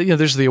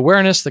there's the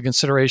awareness, the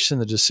consideration,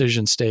 the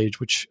decision stage,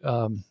 which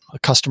a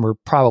customer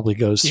probably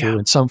goes through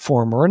in some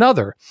form or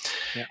another.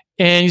 Yeah.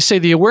 And you say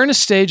the awareness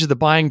stage of the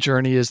buying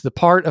journey is the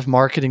part of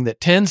marketing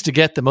that tends to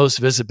get the most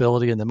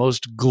visibility and the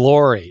most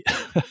glory.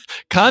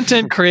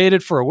 Content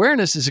created for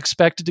awareness is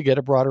expected to get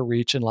a broader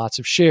reach and lots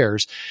of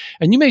shares.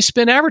 And you may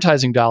spend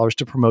advertising dollars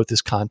to promote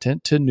this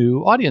content to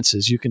new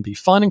audiences. You can be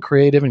fun and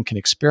creative and can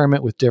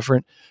experiment with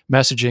different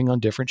messaging on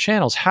different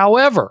channels.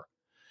 However,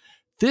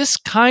 this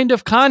kind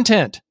of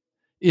content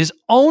is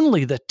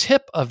only the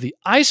tip of the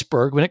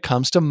iceberg when it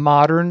comes to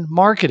modern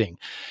marketing.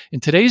 In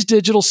today's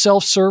digital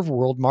self-serve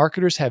world,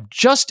 marketers have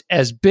just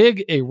as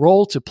big a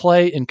role to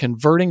play in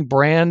converting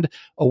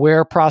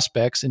brand-aware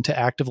prospects into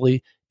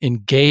actively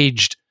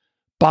engaged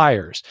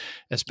buyers.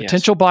 As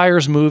potential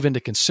buyers move into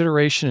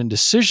consideration and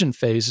decision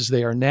phases,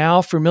 they are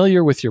now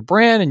familiar with your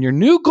brand, and your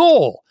new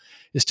goal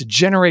is to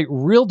generate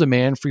real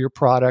demand for your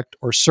product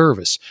or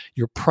service.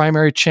 Your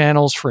primary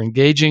channels for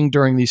engaging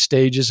during these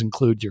stages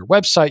include your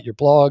website, your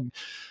blog,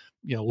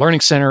 learning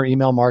center,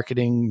 email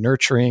marketing,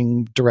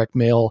 nurturing, direct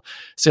mail,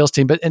 sales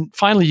team. And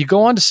finally, you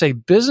go on to say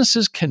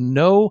businesses can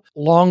no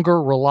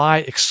longer rely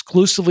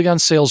exclusively on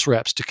sales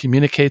reps to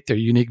communicate their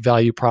unique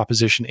value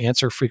proposition,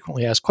 answer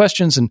frequently asked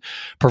questions, and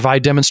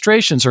provide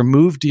demonstrations or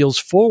move deals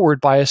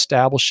forward by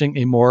establishing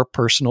a more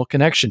personal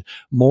connection.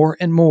 More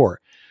and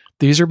more,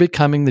 these are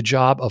becoming the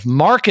job of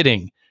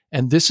marketing.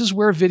 And this is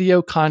where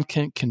video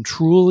content can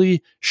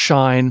truly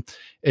shine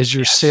as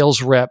your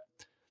sales rep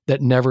that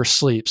never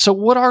sleeps. So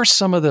what are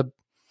some of the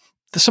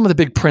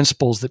big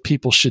principles that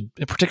people should,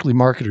 and particularly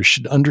marketers,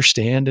 should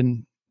understand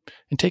and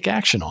take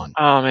action on?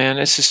 Oh man,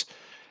 this is,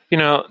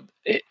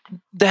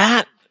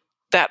 that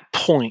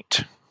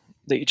point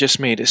that you just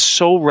made is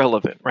so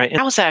relevant, right?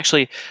 And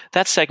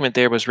that segment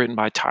there was written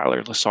by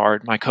Tyler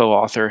Lessard, my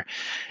co-author,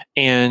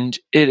 and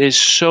it is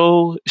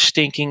so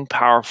stinking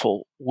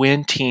powerful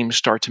when teams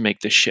start to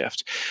make this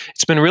shift.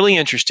 It's been really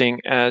interesting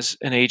as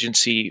an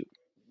agency.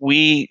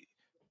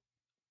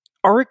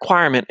 Our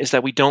requirement is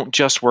that we don't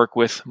just work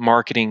with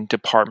marketing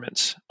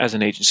departments as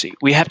an agency.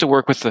 We have to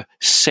work with the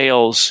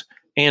sales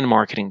and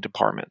marketing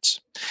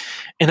departments.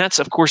 And that's,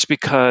 of course,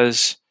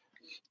 because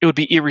it would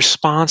be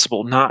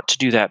irresponsible not to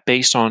do that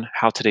based on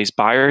how today's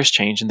buyers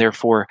change and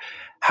therefore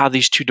how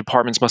these two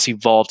departments must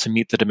evolve to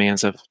meet the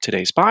demands of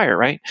today's buyer,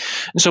 right?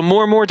 And so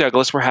more and more,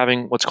 Douglas, we're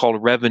having what's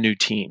called revenue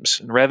teams.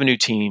 And revenue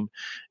team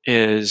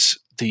is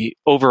the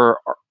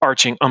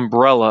overarching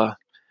umbrella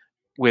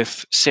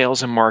with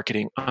sales and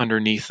marketing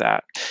underneath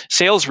that.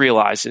 Sales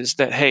realizes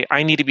that, hey,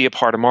 I need to be a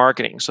part of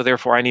marketing. So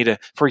therefore, I need to,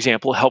 for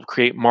example, help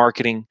create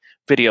marketing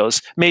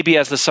videos, maybe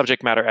as the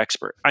subject matter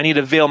expert. I need to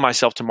avail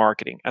myself to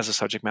marketing as a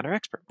subject matter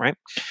expert, right?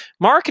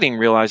 Marketing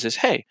realizes,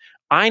 hey,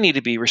 I need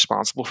to be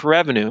responsible for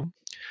revenue.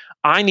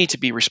 I need to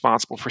be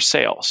responsible for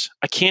sales.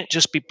 I can't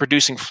just be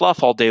producing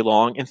fluff all day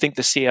long and think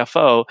the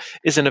CFO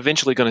isn't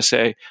eventually going to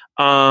say,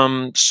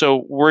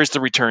 so where's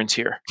the returns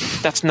here?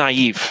 That's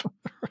naive.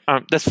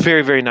 That's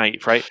very, very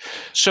naive, right?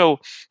 So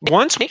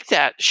once we make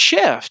that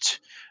shift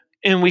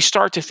and we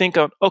start to think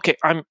of, okay,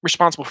 I'm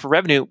responsible for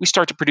revenue, we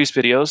start to produce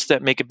videos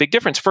that make a big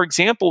difference. For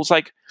example, it's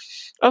like,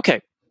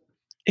 okay,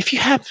 if you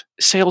have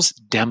sales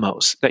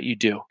demos that you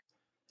do,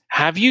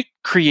 have you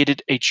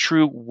created a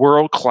true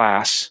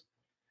world-class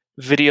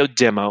video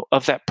demo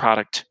of that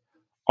product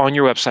on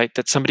your website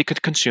that somebody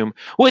could consume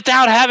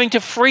without having to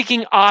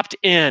freaking opt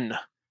in,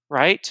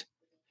 right?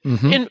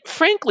 Mm-hmm. And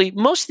frankly,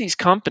 most of these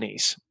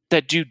companies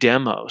that do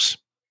demos,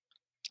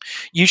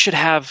 you should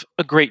have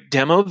a great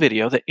demo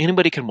video that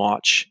anybody can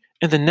watch.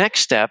 And the next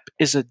step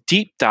is a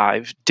deep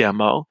dive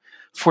demo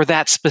for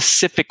that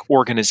specific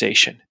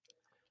organization.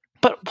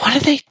 But what do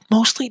they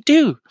mostly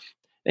do?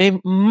 They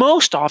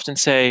most often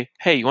say,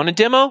 hey, you want a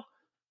demo?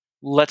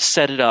 Let's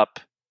set it up.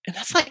 And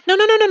that's like, no.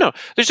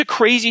 There's a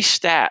crazy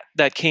stat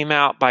that came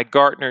out by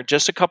Gartner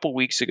just a couple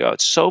weeks ago.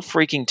 It's so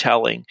freaking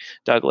telling,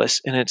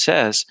 Douglas. And it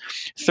says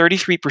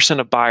 33%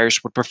 of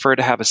buyers would prefer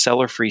to have a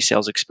seller-free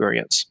sales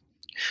experience.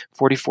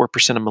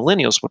 44% of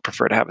millennials would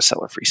prefer to have a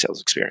seller-free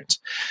sales experience.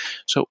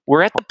 So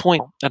we're at the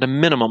point, at a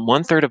minimum,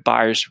 1/3 of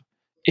buyers,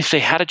 if they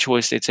had a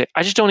choice, they'd say,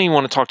 I just don't even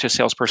want to talk to a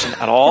salesperson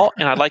at all.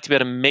 And I'd like to be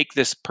able to make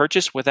this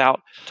purchase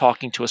without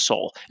talking to a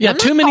soul. Yeah,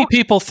 too many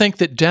people think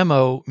that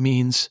demo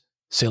means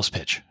sales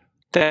pitch.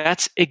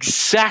 That's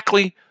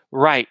exactly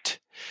right.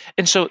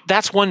 And so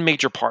that's one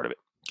major part of it.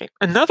 Okay.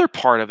 Another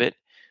part of it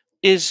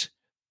is,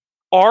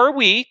 are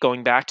we,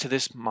 going back to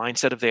this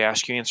mindset of they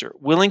ask you answer,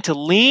 willing to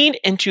lean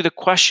into the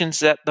questions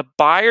that the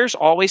buyers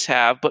always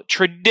have, but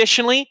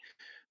traditionally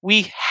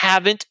we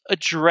haven't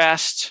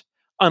addressed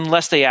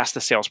unless they ask the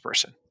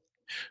salesperson?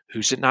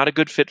 Who's it not a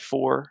good fit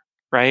for,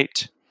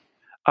 right?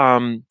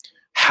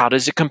 How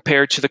does it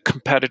compare to the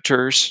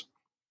competitors,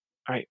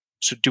 right?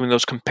 So doing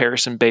those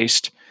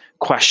comparison-based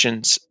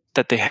questions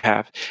that they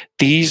have.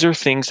 These are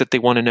things that they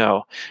want to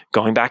know.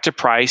 Going back to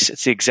price,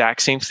 it's the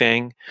exact same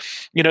thing.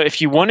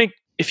 If you want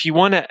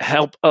to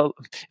help,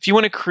 if you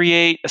want to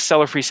create a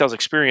seller-free sales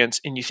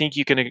experience and you think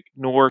you can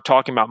ignore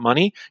talking about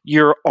money,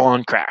 you're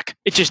on crack.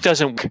 It just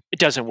doesn't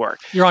work.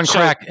 You're on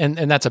crack, and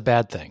that's a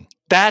bad thing.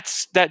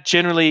 That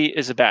generally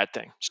is a bad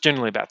thing. It's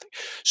generally a bad thing.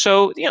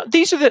 So,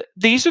 these are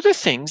the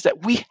things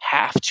that we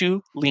have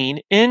to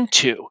lean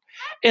into.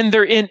 And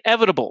they're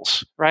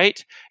inevitables,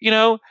 right?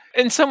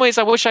 In some ways,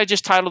 I wish I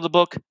just titled the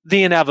book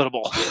 "The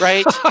Inevitable,"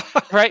 right?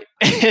 Right?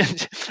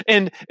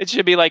 And it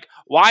should be like,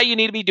 why you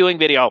need to be doing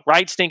video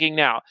right stinking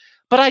now.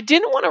 But I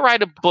didn't want to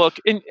write a book.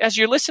 And as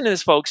you're listening to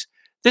this, folks,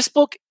 this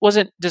book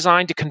wasn't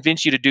designed to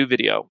convince you to do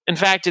video. In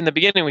fact, in the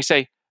beginning, we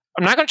say,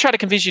 I'm not going to try to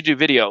convince you to do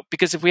video,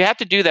 because if we have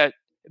to do that,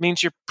 it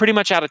means you're pretty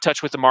much out of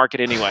touch with the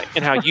market anyway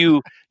and how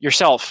you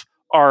yourself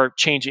are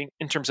changing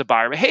in terms of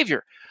buyer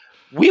behavior.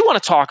 We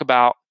want to talk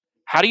about,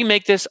 how do you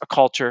make this a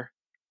culture?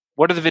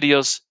 What are the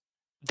videos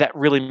that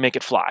really make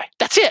it fly?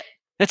 That's it.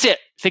 If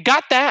they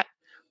got that,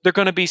 they're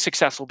going to be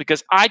successful,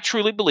 because I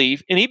truly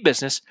believe any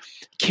business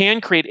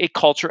can create a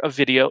culture of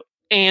video,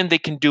 and they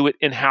can do it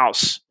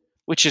in-house.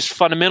 which is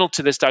fundamental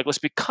to this, Douglas,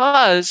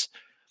 because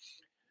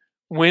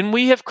when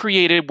we have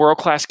created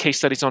world-class case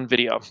studies on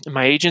video, in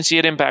my agency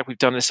at Impact, we've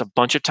done this a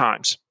bunch of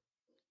times,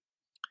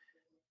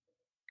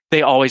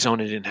 they always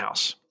own it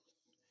in-house.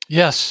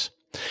 Yes.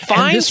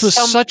 And this was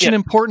such an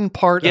important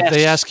part of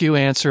They Ask You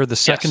Answer, the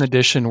second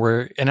edition,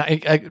 where, and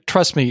I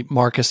trust me,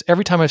 Marcus,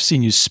 every time I've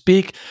seen you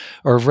speak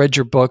or have read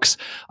your books,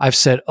 I've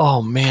said,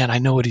 oh man, I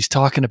know what he's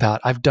talking about.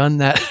 I've done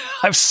that.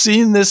 I've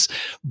seen this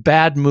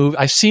bad movie.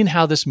 I've seen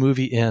how this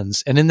movie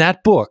ends. And in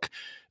that book,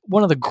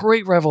 one of the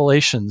great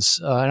revelations,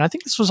 and I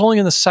think this was only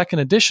in the second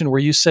edition, where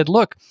you said,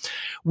 look,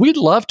 we'd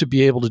love to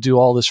be able to do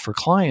all this for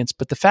clients,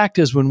 but the fact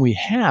is when we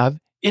have,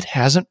 it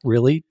hasn't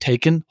really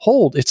taken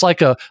hold. It's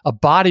like a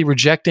body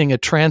rejecting a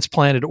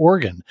transplanted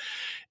organ.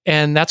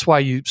 And that's why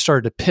you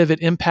started to pivot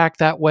Impact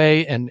that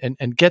way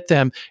and get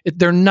them.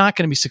 They're not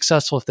going to be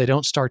successful if they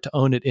don't start to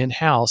own it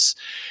in-house.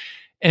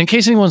 And in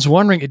case anyone's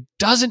wondering, it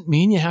doesn't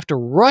mean you have to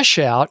rush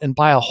out and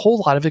buy a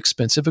whole lot of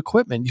expensive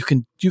equipment.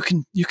 You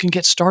can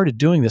get started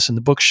doing this, and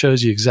the book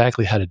shows you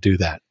exactly how to do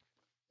that.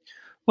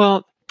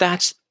 Well,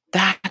 that's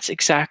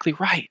exactly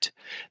right.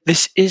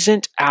 This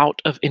isn't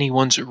out of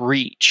anyone's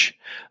reach.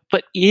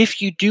 But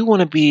if you do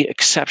want to be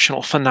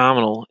exceptional,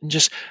 phenomenal, and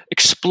just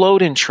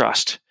explode in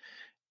trust,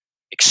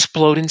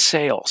 explode in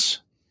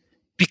sales,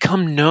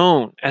 become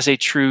known as a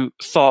true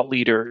thought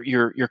leader,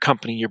 your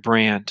company, your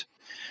brand,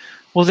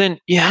 well,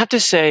 then you have to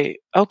say,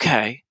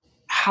 okay,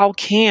 how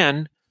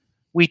can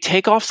we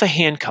take off the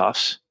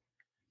handcuffs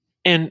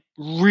and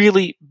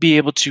really be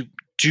able to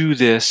do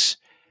this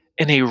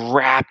in a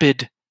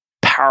rapid,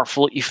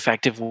 powerful,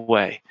 effective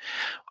way?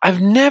 I've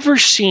never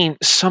seen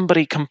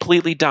somebody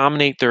completely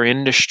dominate their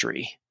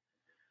industry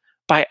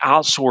by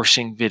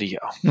outsourcing video.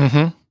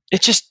 Mm-hmm.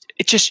 It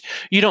just,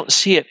 you don't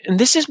see it. And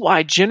this is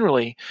why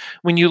generally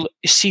when you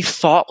see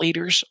thought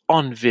leaders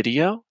on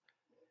video,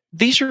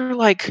 these are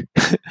like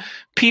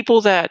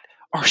people that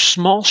are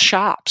small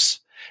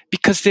shops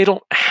because they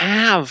don't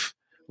have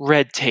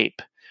red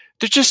tape.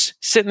 They're just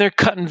sitting there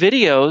cutting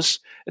videos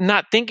and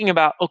not thinking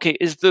about, okay,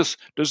 does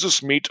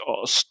this meet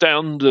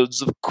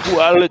standards of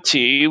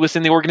quality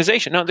within the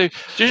organization? No, they're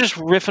just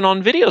riffing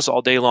on videos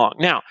all day long.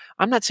 Now,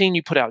 I'm not saying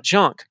you put out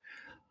junk,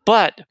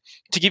 but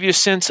to give you a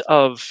sense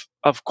of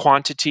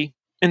quantity,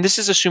 and this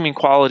is assuming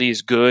quality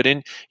is good.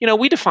 And,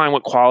 we define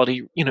what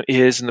quality,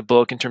 is in the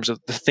book in terms of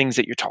the things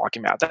that you're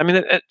talking about. I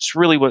mean, that's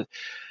really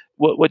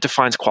what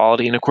defines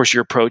quality. And of course,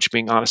 your approach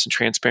being honest and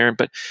transparent.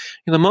 But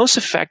the most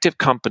effective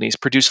companies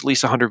produce at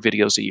least 100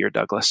 videos a year,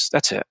 Douglas.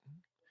 That's it.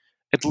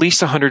 At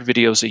least 100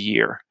 videos a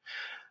year.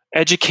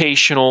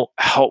 Educational,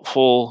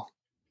 helpful,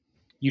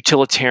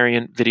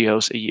 utilitarian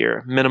videos a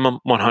year. Minimum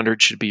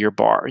 100 should be your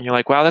bar. And you're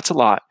like, wow, that's a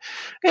lot.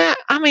 Yeah,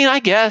 I mean, I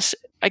guess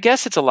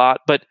it's a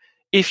lot. But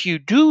if you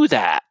do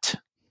that,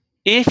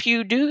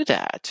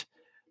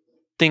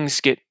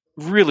 things get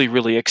really,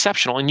 really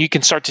exceptional. And you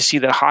can start to see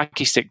that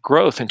hockey stick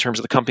growth in terms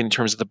of the company, in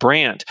terms of the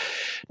brand.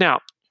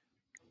 Now,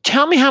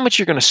 tell me how much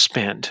you're going to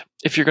spend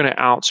if you're going to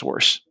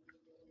outsource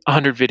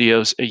 100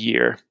 videos a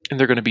year and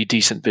they're going to be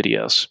decent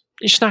videos.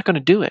 You're just not going to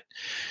do it.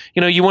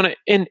 You want to,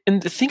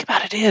 and the thing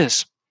about it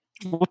is,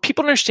 what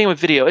people understand with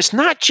video, it's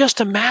not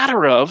just a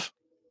matter of,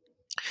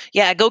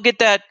 go get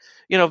that,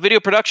 video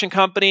production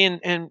company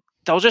and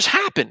that'll just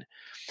happen.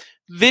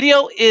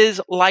 Video is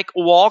like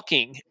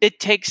walking. It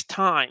takes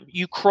time.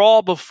 You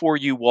crawl before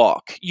you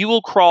walk. You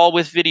will crawl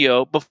with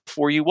video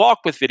before you walk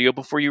with video,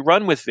 before you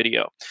run with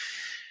video.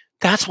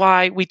 That's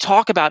why we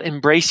talk about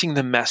embracing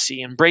the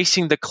messy,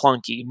 embracing the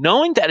clunky,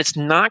 knowing that it's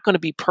not going to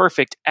be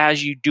perfect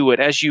as you do it,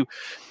 as you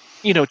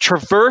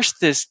traverse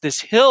this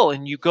hill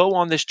and you go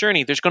on this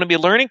journey. There's going to be a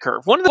learning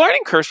curve. One of the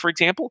learning curves, for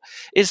example,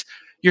 is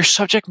your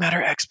subject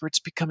matter experts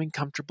becoming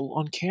comfortable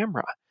on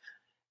camera.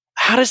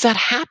 How does that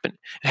happen?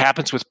 It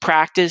happens with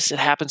practice. It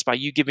happens by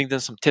you giving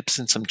them some tips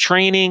and some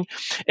training.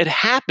 It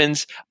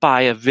happens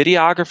by a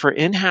videographer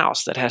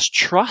in-house that has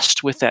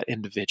trust with that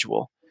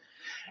individual,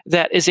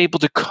 that is able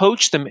to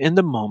coach them in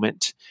the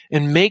moment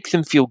and make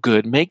them feel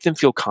good, make them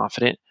feel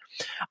confident.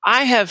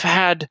 I have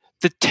had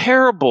the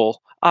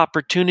terrible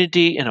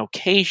opportunity and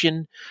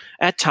occasion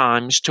at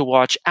times to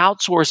watch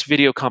outsourced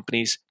video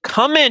companies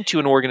come into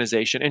an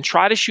organization and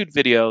try to shoot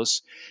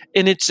videos,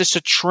 and it's just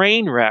a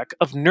train wreck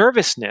of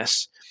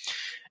nervousness.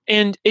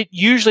 And it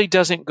usually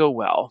doesn't go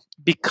well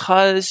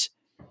because,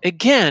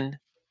 again,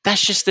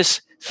 that's just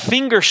this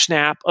finger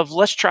snap of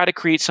let's try to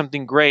create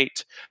something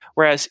great.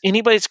 Whereas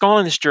anybody that's gone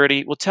on this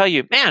journey will tell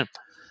you, man,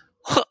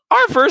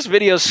 our first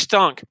videos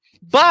stunk,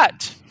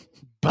 but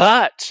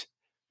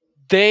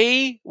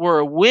they were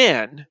a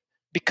win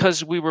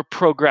because we were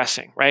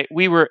progressing, right?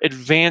 We were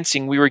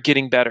advancing, we were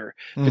getting better.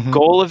 Mm-hmm. The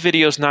goal of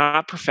video is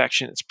not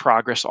perfection, it's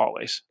progress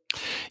always.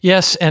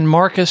 Yes, and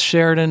Marcus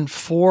Sheridan,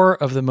 4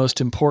 of the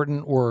most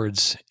important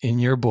words in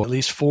your book, at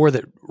least 4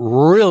 that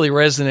really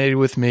resonated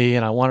with me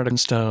and I wanted to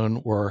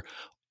stone, were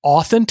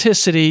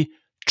authenticity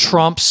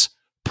trumps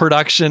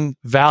production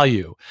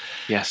value.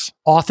 Yes.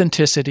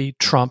 Authenticity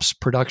trumps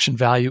production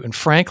value. And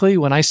frankly,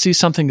 when I see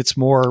something that's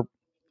more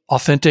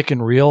authentic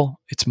and real,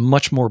 it's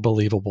much more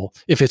believable.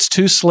 If it's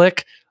too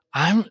slick,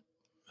 I'm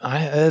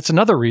It's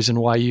another reason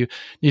why you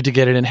need to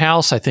get it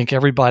in-house. I think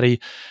everybody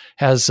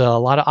has a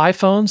lot of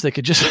iPhones. They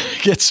could just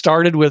get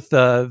started with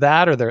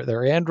that or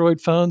their Android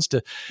phones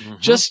to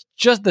just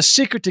the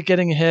secret to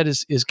getting ahead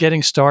is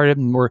getting started.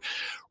 And we're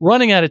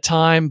running out of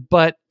time,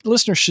 but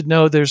listeners should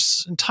know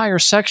there's entire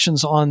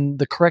sections on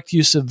the correct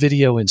use of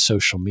video in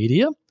social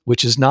media,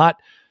 which is not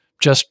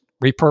just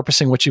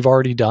repurposing what you've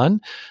already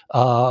done,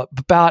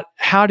 about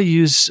how to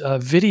use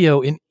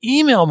video in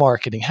email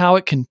marketing, how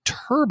it can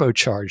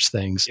turbocharge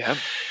things. Yeah.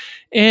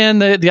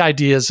 And the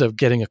ideas of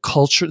getting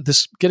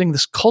getting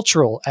this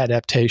cultural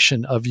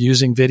adaptation of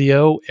using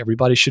video.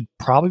 Everybody should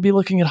probably be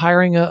looking at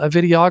hiring a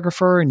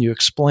videographer, and you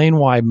explain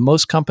why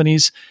most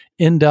companies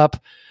end up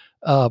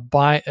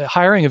by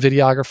hiring a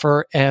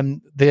videographer,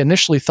 and they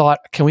initially thought,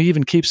 can we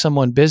even keep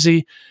someone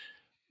busy?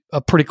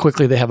 Pretty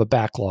quickly they have a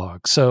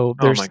backlog. So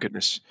oh my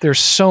goodness, there's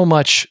so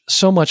much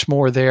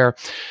more there.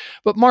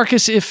 But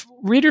Marcus, if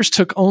readers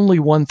took only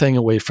one thing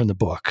away from the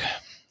book,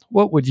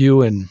 what would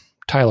you and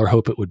Tyler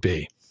hope it would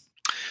be?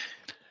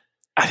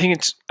 I think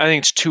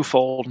it's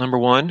twofold. Number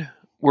one,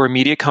 we're a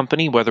media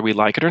company, whether we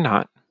like it or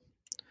not.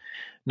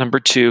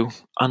 Number two,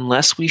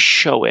 unless we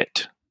show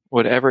it,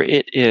 whatever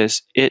it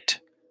is,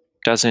 it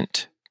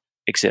doesn't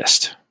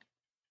exist.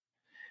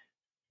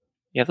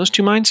 Yeah, those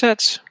two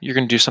mindsets, you're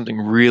going to do something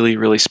really,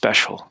 really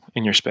special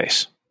in your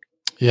space.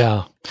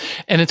 Yeah.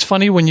 And it's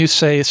funny when you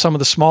say some of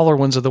the smaller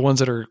ones are the ones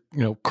that are,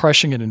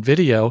 crushing it in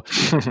video.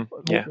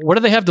 Yeah. What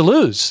do they have to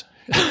lose?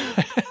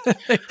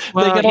 They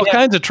get all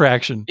kinds of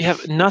traction. You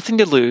have nothing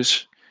to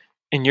lose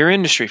in your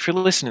industry. If you're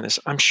listening to this,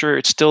 I'm sure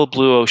it's still a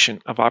blue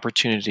ocean of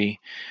opportunity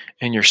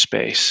in your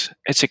space.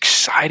 It's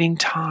exciting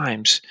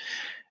times.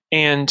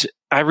 And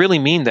I really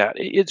mean that.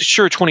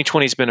 Sure,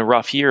 2020 has been a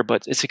rough year,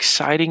 but it's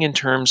exciting in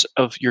terms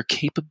of your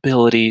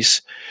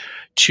capabilities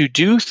to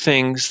do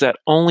things that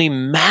only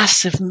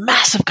massive,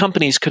 massive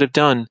companies could have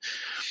done,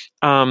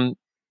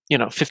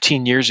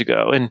 15 years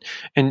ago.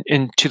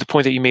 And to the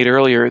point that you made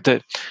earlier,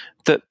 that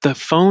the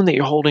phone that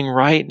you're holding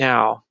right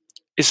now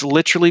is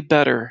literally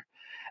better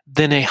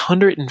than a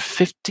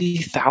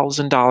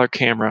 $150,000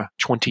 camera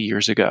 20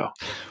 years ago.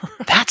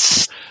 That's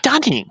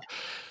stunning.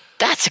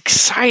 That's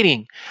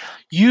exciting.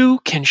 You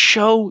can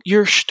show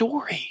your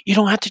story. You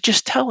don't have to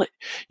just tell it.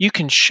 You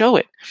can show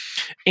it.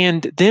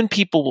 And then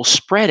people will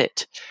spread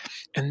it.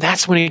 And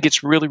that's when it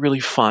gets really, really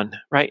fun,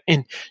 right?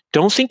 And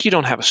don't think you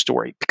don't have a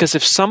story, because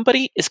if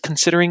somebody is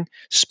considering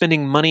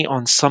spending money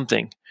on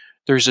something,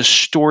 there's a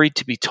story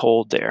to be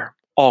told there.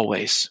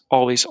 Always,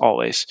 always,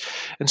 always.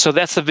 And so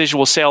that's the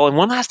visual sale. And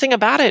one last thing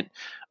about it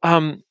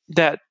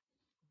that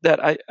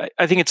I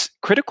think it's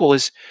critical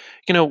is,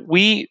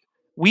 we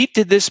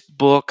did this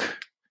book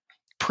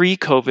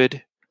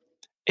pre-COVID,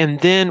 and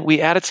then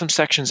we added some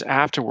sections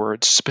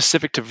afterwards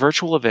specific to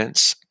virtual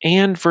events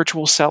and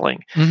virtual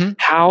selling,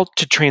 how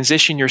to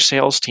transition your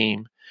sales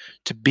team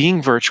to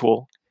being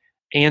virtual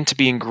and to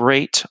being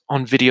great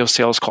on video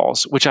sales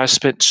calls, which I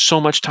spent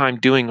so much time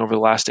doing over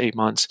the last 8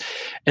 months.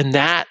 And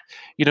that,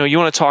 you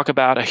want to talk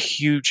about a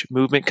huge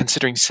movement,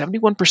 considering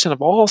 71%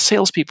 of all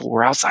salespeople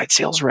were outside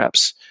sales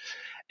reps.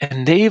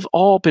 And they've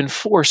all been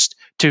forced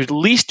to at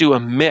least do a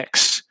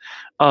mix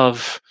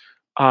of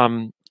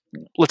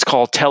let's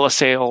call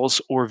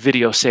telesales or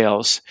video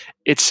sales.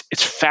 It's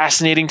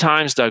fascinating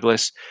times,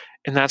 Douglas,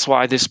 and that's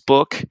why this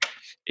book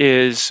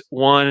is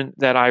one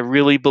that I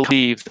really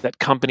believe that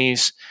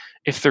companies,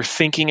 if they're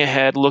thinking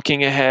ahead,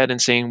 looking ahead,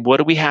 and saying, what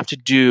do we have to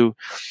do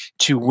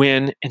to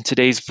win in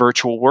today's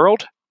virtual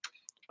world?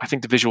 I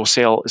think the visual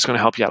sale is going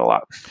to help you out a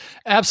lot.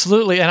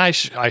 Absolutely. And I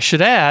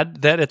should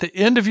add that at the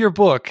end of your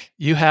book,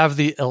 you have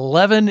the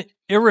 11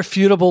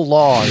 irrefutable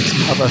laws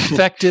of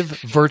effective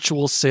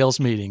virtual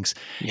sales meetings.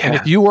 Yeah. And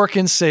if you work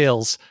in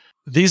sales,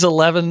 these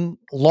 11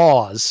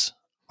 laws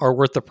are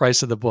worth the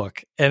price of the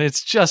book. And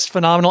it's just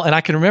phenomenal. And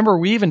I can remember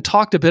we even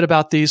talked a bit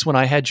about these when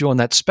I had you on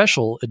that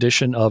special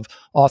edition of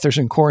Authors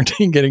in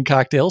Quarantine Getting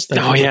Cocktails.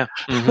 Yeah.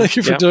 Thank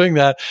you for doing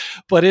that.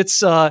 But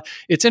it's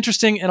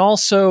interesting. And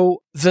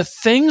also the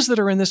things that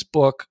are in this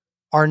book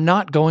are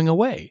not going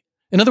away.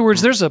 In other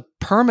words, there's a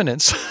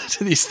permanence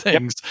to these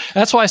things. Yep.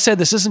 That's why I said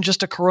this isn't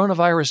just a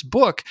coronavirus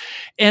book.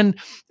 And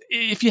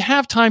if you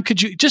have time, could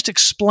you just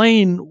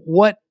explain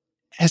what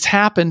has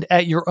happened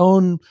at your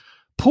own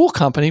pool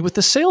company with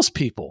the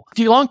salespeople?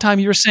 For a long time,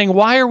 you were saying,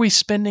 why are we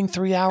spending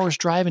 3 hours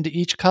driving to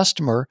each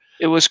customer?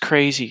 It was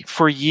crazy.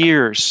 For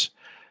years,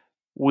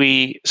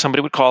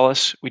 somebody would call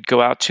us. We'd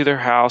go out to their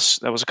house.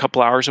 That was a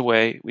couple hours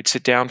away. We'd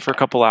sit down for a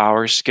couple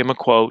hours, give them a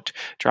quote,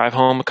 drive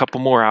home a couple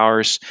more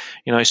hours.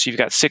 So you've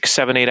got 6,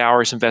 7, 8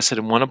 hours invested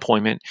in one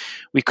appointment.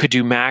 We could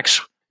do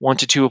max 1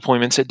 to 2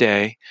 appointments a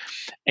day.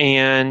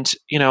 And,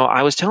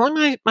 I was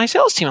telling my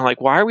sales team, I'm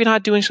like, why are we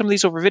not doing some of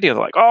these over video?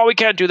 They're like, oh, we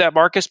can't do that,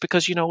 Marcus,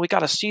 because, we got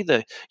to see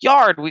the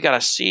yard. We got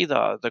to see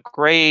the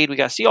grade. We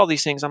got to see all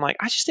these things. I'm like,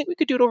 I just think we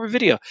could do it over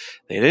video.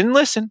 They didn't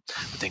listen.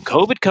 But then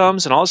COVID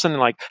comes, and all of a sudden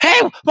they're like,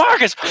 hey,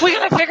 Marcus, we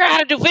got to figure out how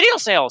to do video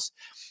sales.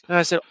 And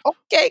I said,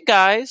 okay,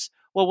 guys,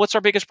 well, what's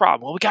our biggest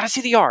problem? Well, we got to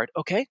see the yard.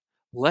 Okay,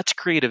 let's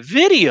create a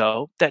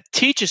video that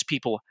teaches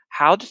people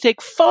how to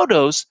take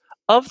photos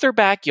of their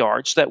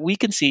backyard so that we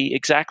can see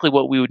exactly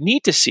what we would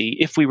need to see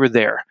if we were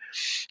there.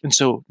 And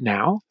so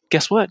now,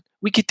 guess what?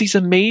 We get these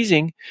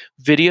amazing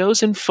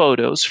videos and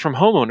photos from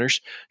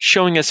homeowners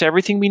showing us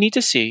everything we need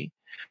to see.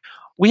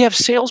 We have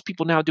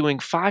salespeople now doing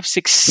 5,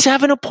 6,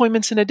 7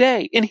 appointments in a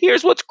day. And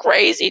here's what's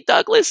crazy,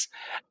 Douglas.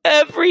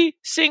 Every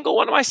single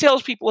one of my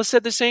salespeople has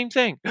said the same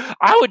thing.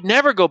 I would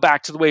never go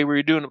back to the way we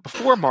were doing it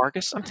before,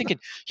 Marcus. I'm thinking,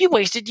 you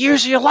wasted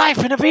years of your life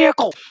in a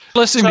vehicle.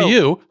 Listening to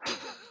you.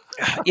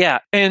 Yeah.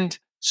 And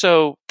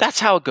so that's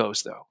how it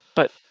goes, though.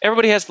 But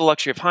everybody has the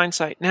luxury of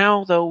hindsight.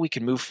 Now, though, we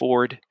can move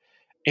forward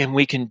and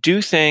we can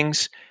do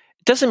things.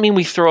 It doesn't mean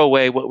we throw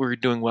away what we were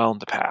doing well in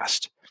the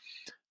past.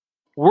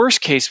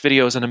 Worst case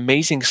video is an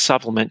amazing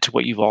supplement to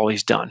what you've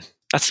always done.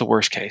 That's the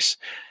worst case.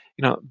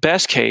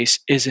 Best case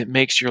is it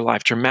makes your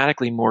life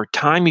dramatically more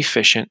time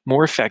efficient,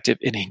 more effective.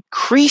 It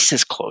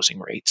increases closing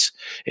rates.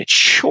 It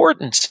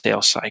shortens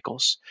sales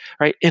cycles,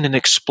 right? And it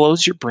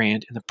explodes your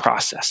brand in the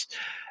process.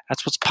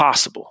 That's what's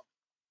possible.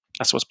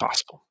 That's what's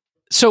possible.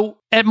 So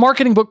at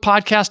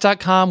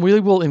marketingbookpodcast.com, we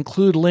will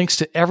include links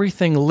to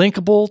everything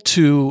linkable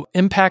to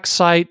Impact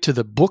site, to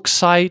the book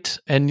site,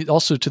 and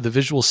also to the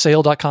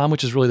visualsale.com,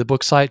 which is really the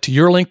book site, to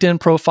your LinkedIn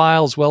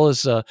profile, as well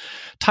as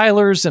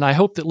Tyler's. And I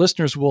hope that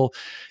listeners will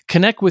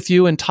connect with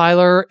you and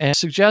Tyler. And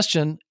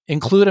suggestion,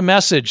 include a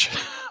message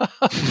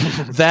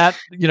that,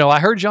 I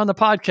heard you on the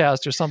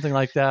podcast or something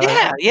like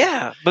that.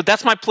 Yeah. But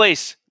that's my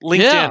place, LinkedIn.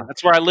 Yeah.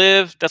 That's where I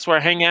live. That's where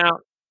I hang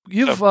out.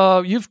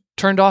 You've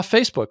turned off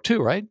Facebook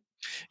too, right?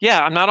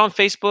 Yeah, I'm not on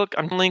Facebook.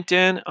 I'm on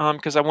LinkedIn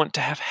because I want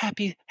to have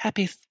happy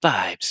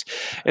vibes.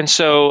 And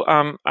so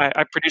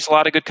I produce a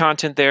lot of good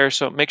content there.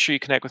 So make sure you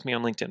connect with me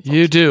on LinkedIn. Folks.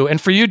 You do.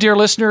 And for you, dear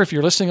listener, if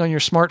you're listening on your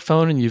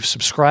smartphone and you've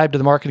subscribed to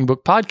the Marketing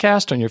Book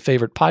Podcast on your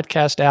favorite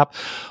podcast app,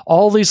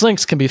 all these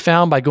links can be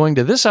found by going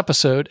to this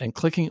episode and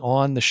clicking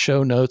on the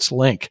show notes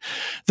link.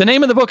 The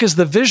name of the book is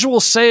The Visual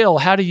Sale: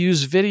 How to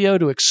Use Video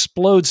to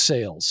Explode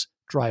Sales,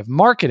 Drive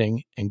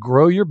Marketing, and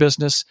Grow Your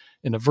Business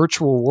in a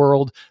Virtual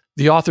World.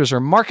 The authors are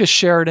Marcus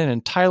Sheridan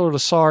and Tyler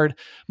Lessard.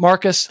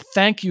 Marcus,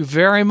 thank you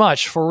very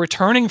much for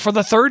returning for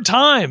the third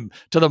time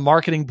to the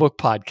Marketing Book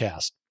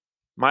Podcast.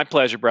 My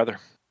pleasure, brother.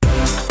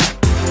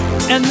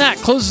 And that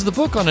closes the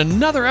book on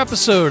another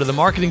episode of the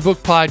Marketing Book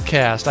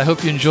Podcast. I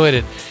hope you enjoyed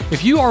it.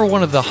 If you are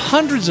one of the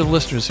hundreds of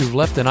listeners who've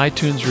left an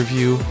iTunes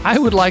review, I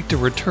would like to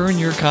return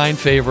your kind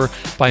favor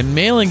by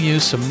mailing you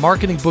some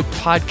Marketing Book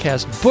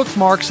Podcast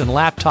bookmarks and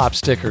laptop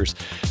stickers.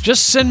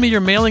 Just send me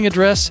your mailing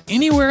address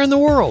anywhere in the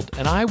world,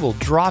 and I will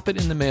drop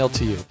it in the mail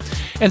to you.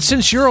 And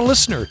since you're a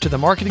listener to the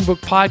Marketing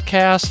Book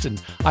Podcast,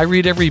 and I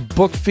read every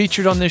book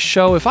featured on this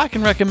show, if I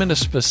can recommend a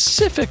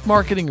specific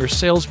marketing or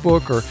sales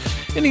book or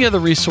any other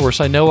resource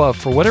I know of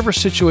for whatever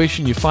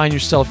situation you find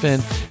yourself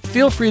in,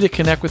 feel free to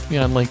connect with me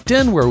on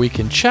LinkedIn where we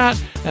can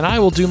chat, and I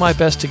will do my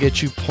best to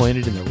get you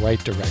pointed in the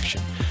right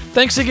direction.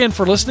 Thanks again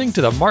for listening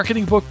to the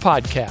Marketing Book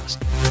Podcast.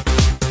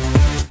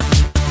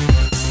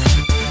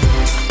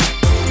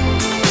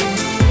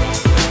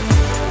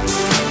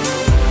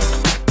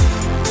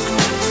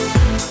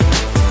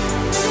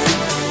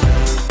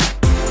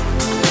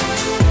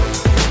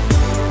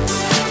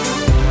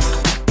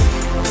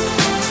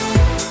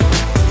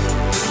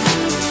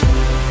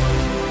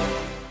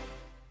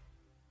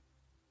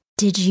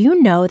 Did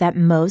you know that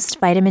most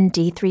vitamin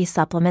D3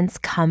 supplements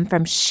come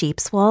from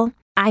sheep's wool?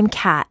 I'm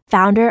Kat,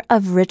 founder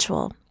of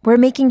Ritual. We're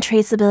making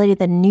traceability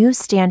the new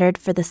standard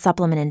for the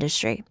supplement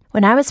industry.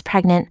 When I was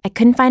pregnant, I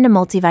couldn't find a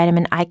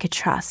multivitamin I could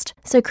trust,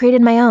 so I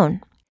created my own.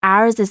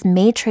 Ours is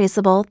made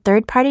traceable,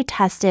 third-party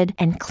tested,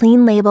 and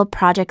clean label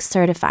project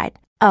certified.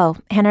 Oh,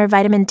 and our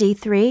vitamin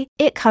D3?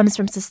 It comes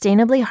from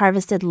sustainably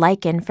harvested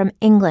lichen from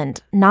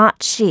England,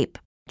 not sheep.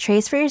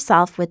 Trace for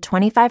yourself with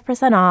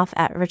 25% off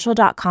at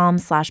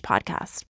ritual.com/podcast.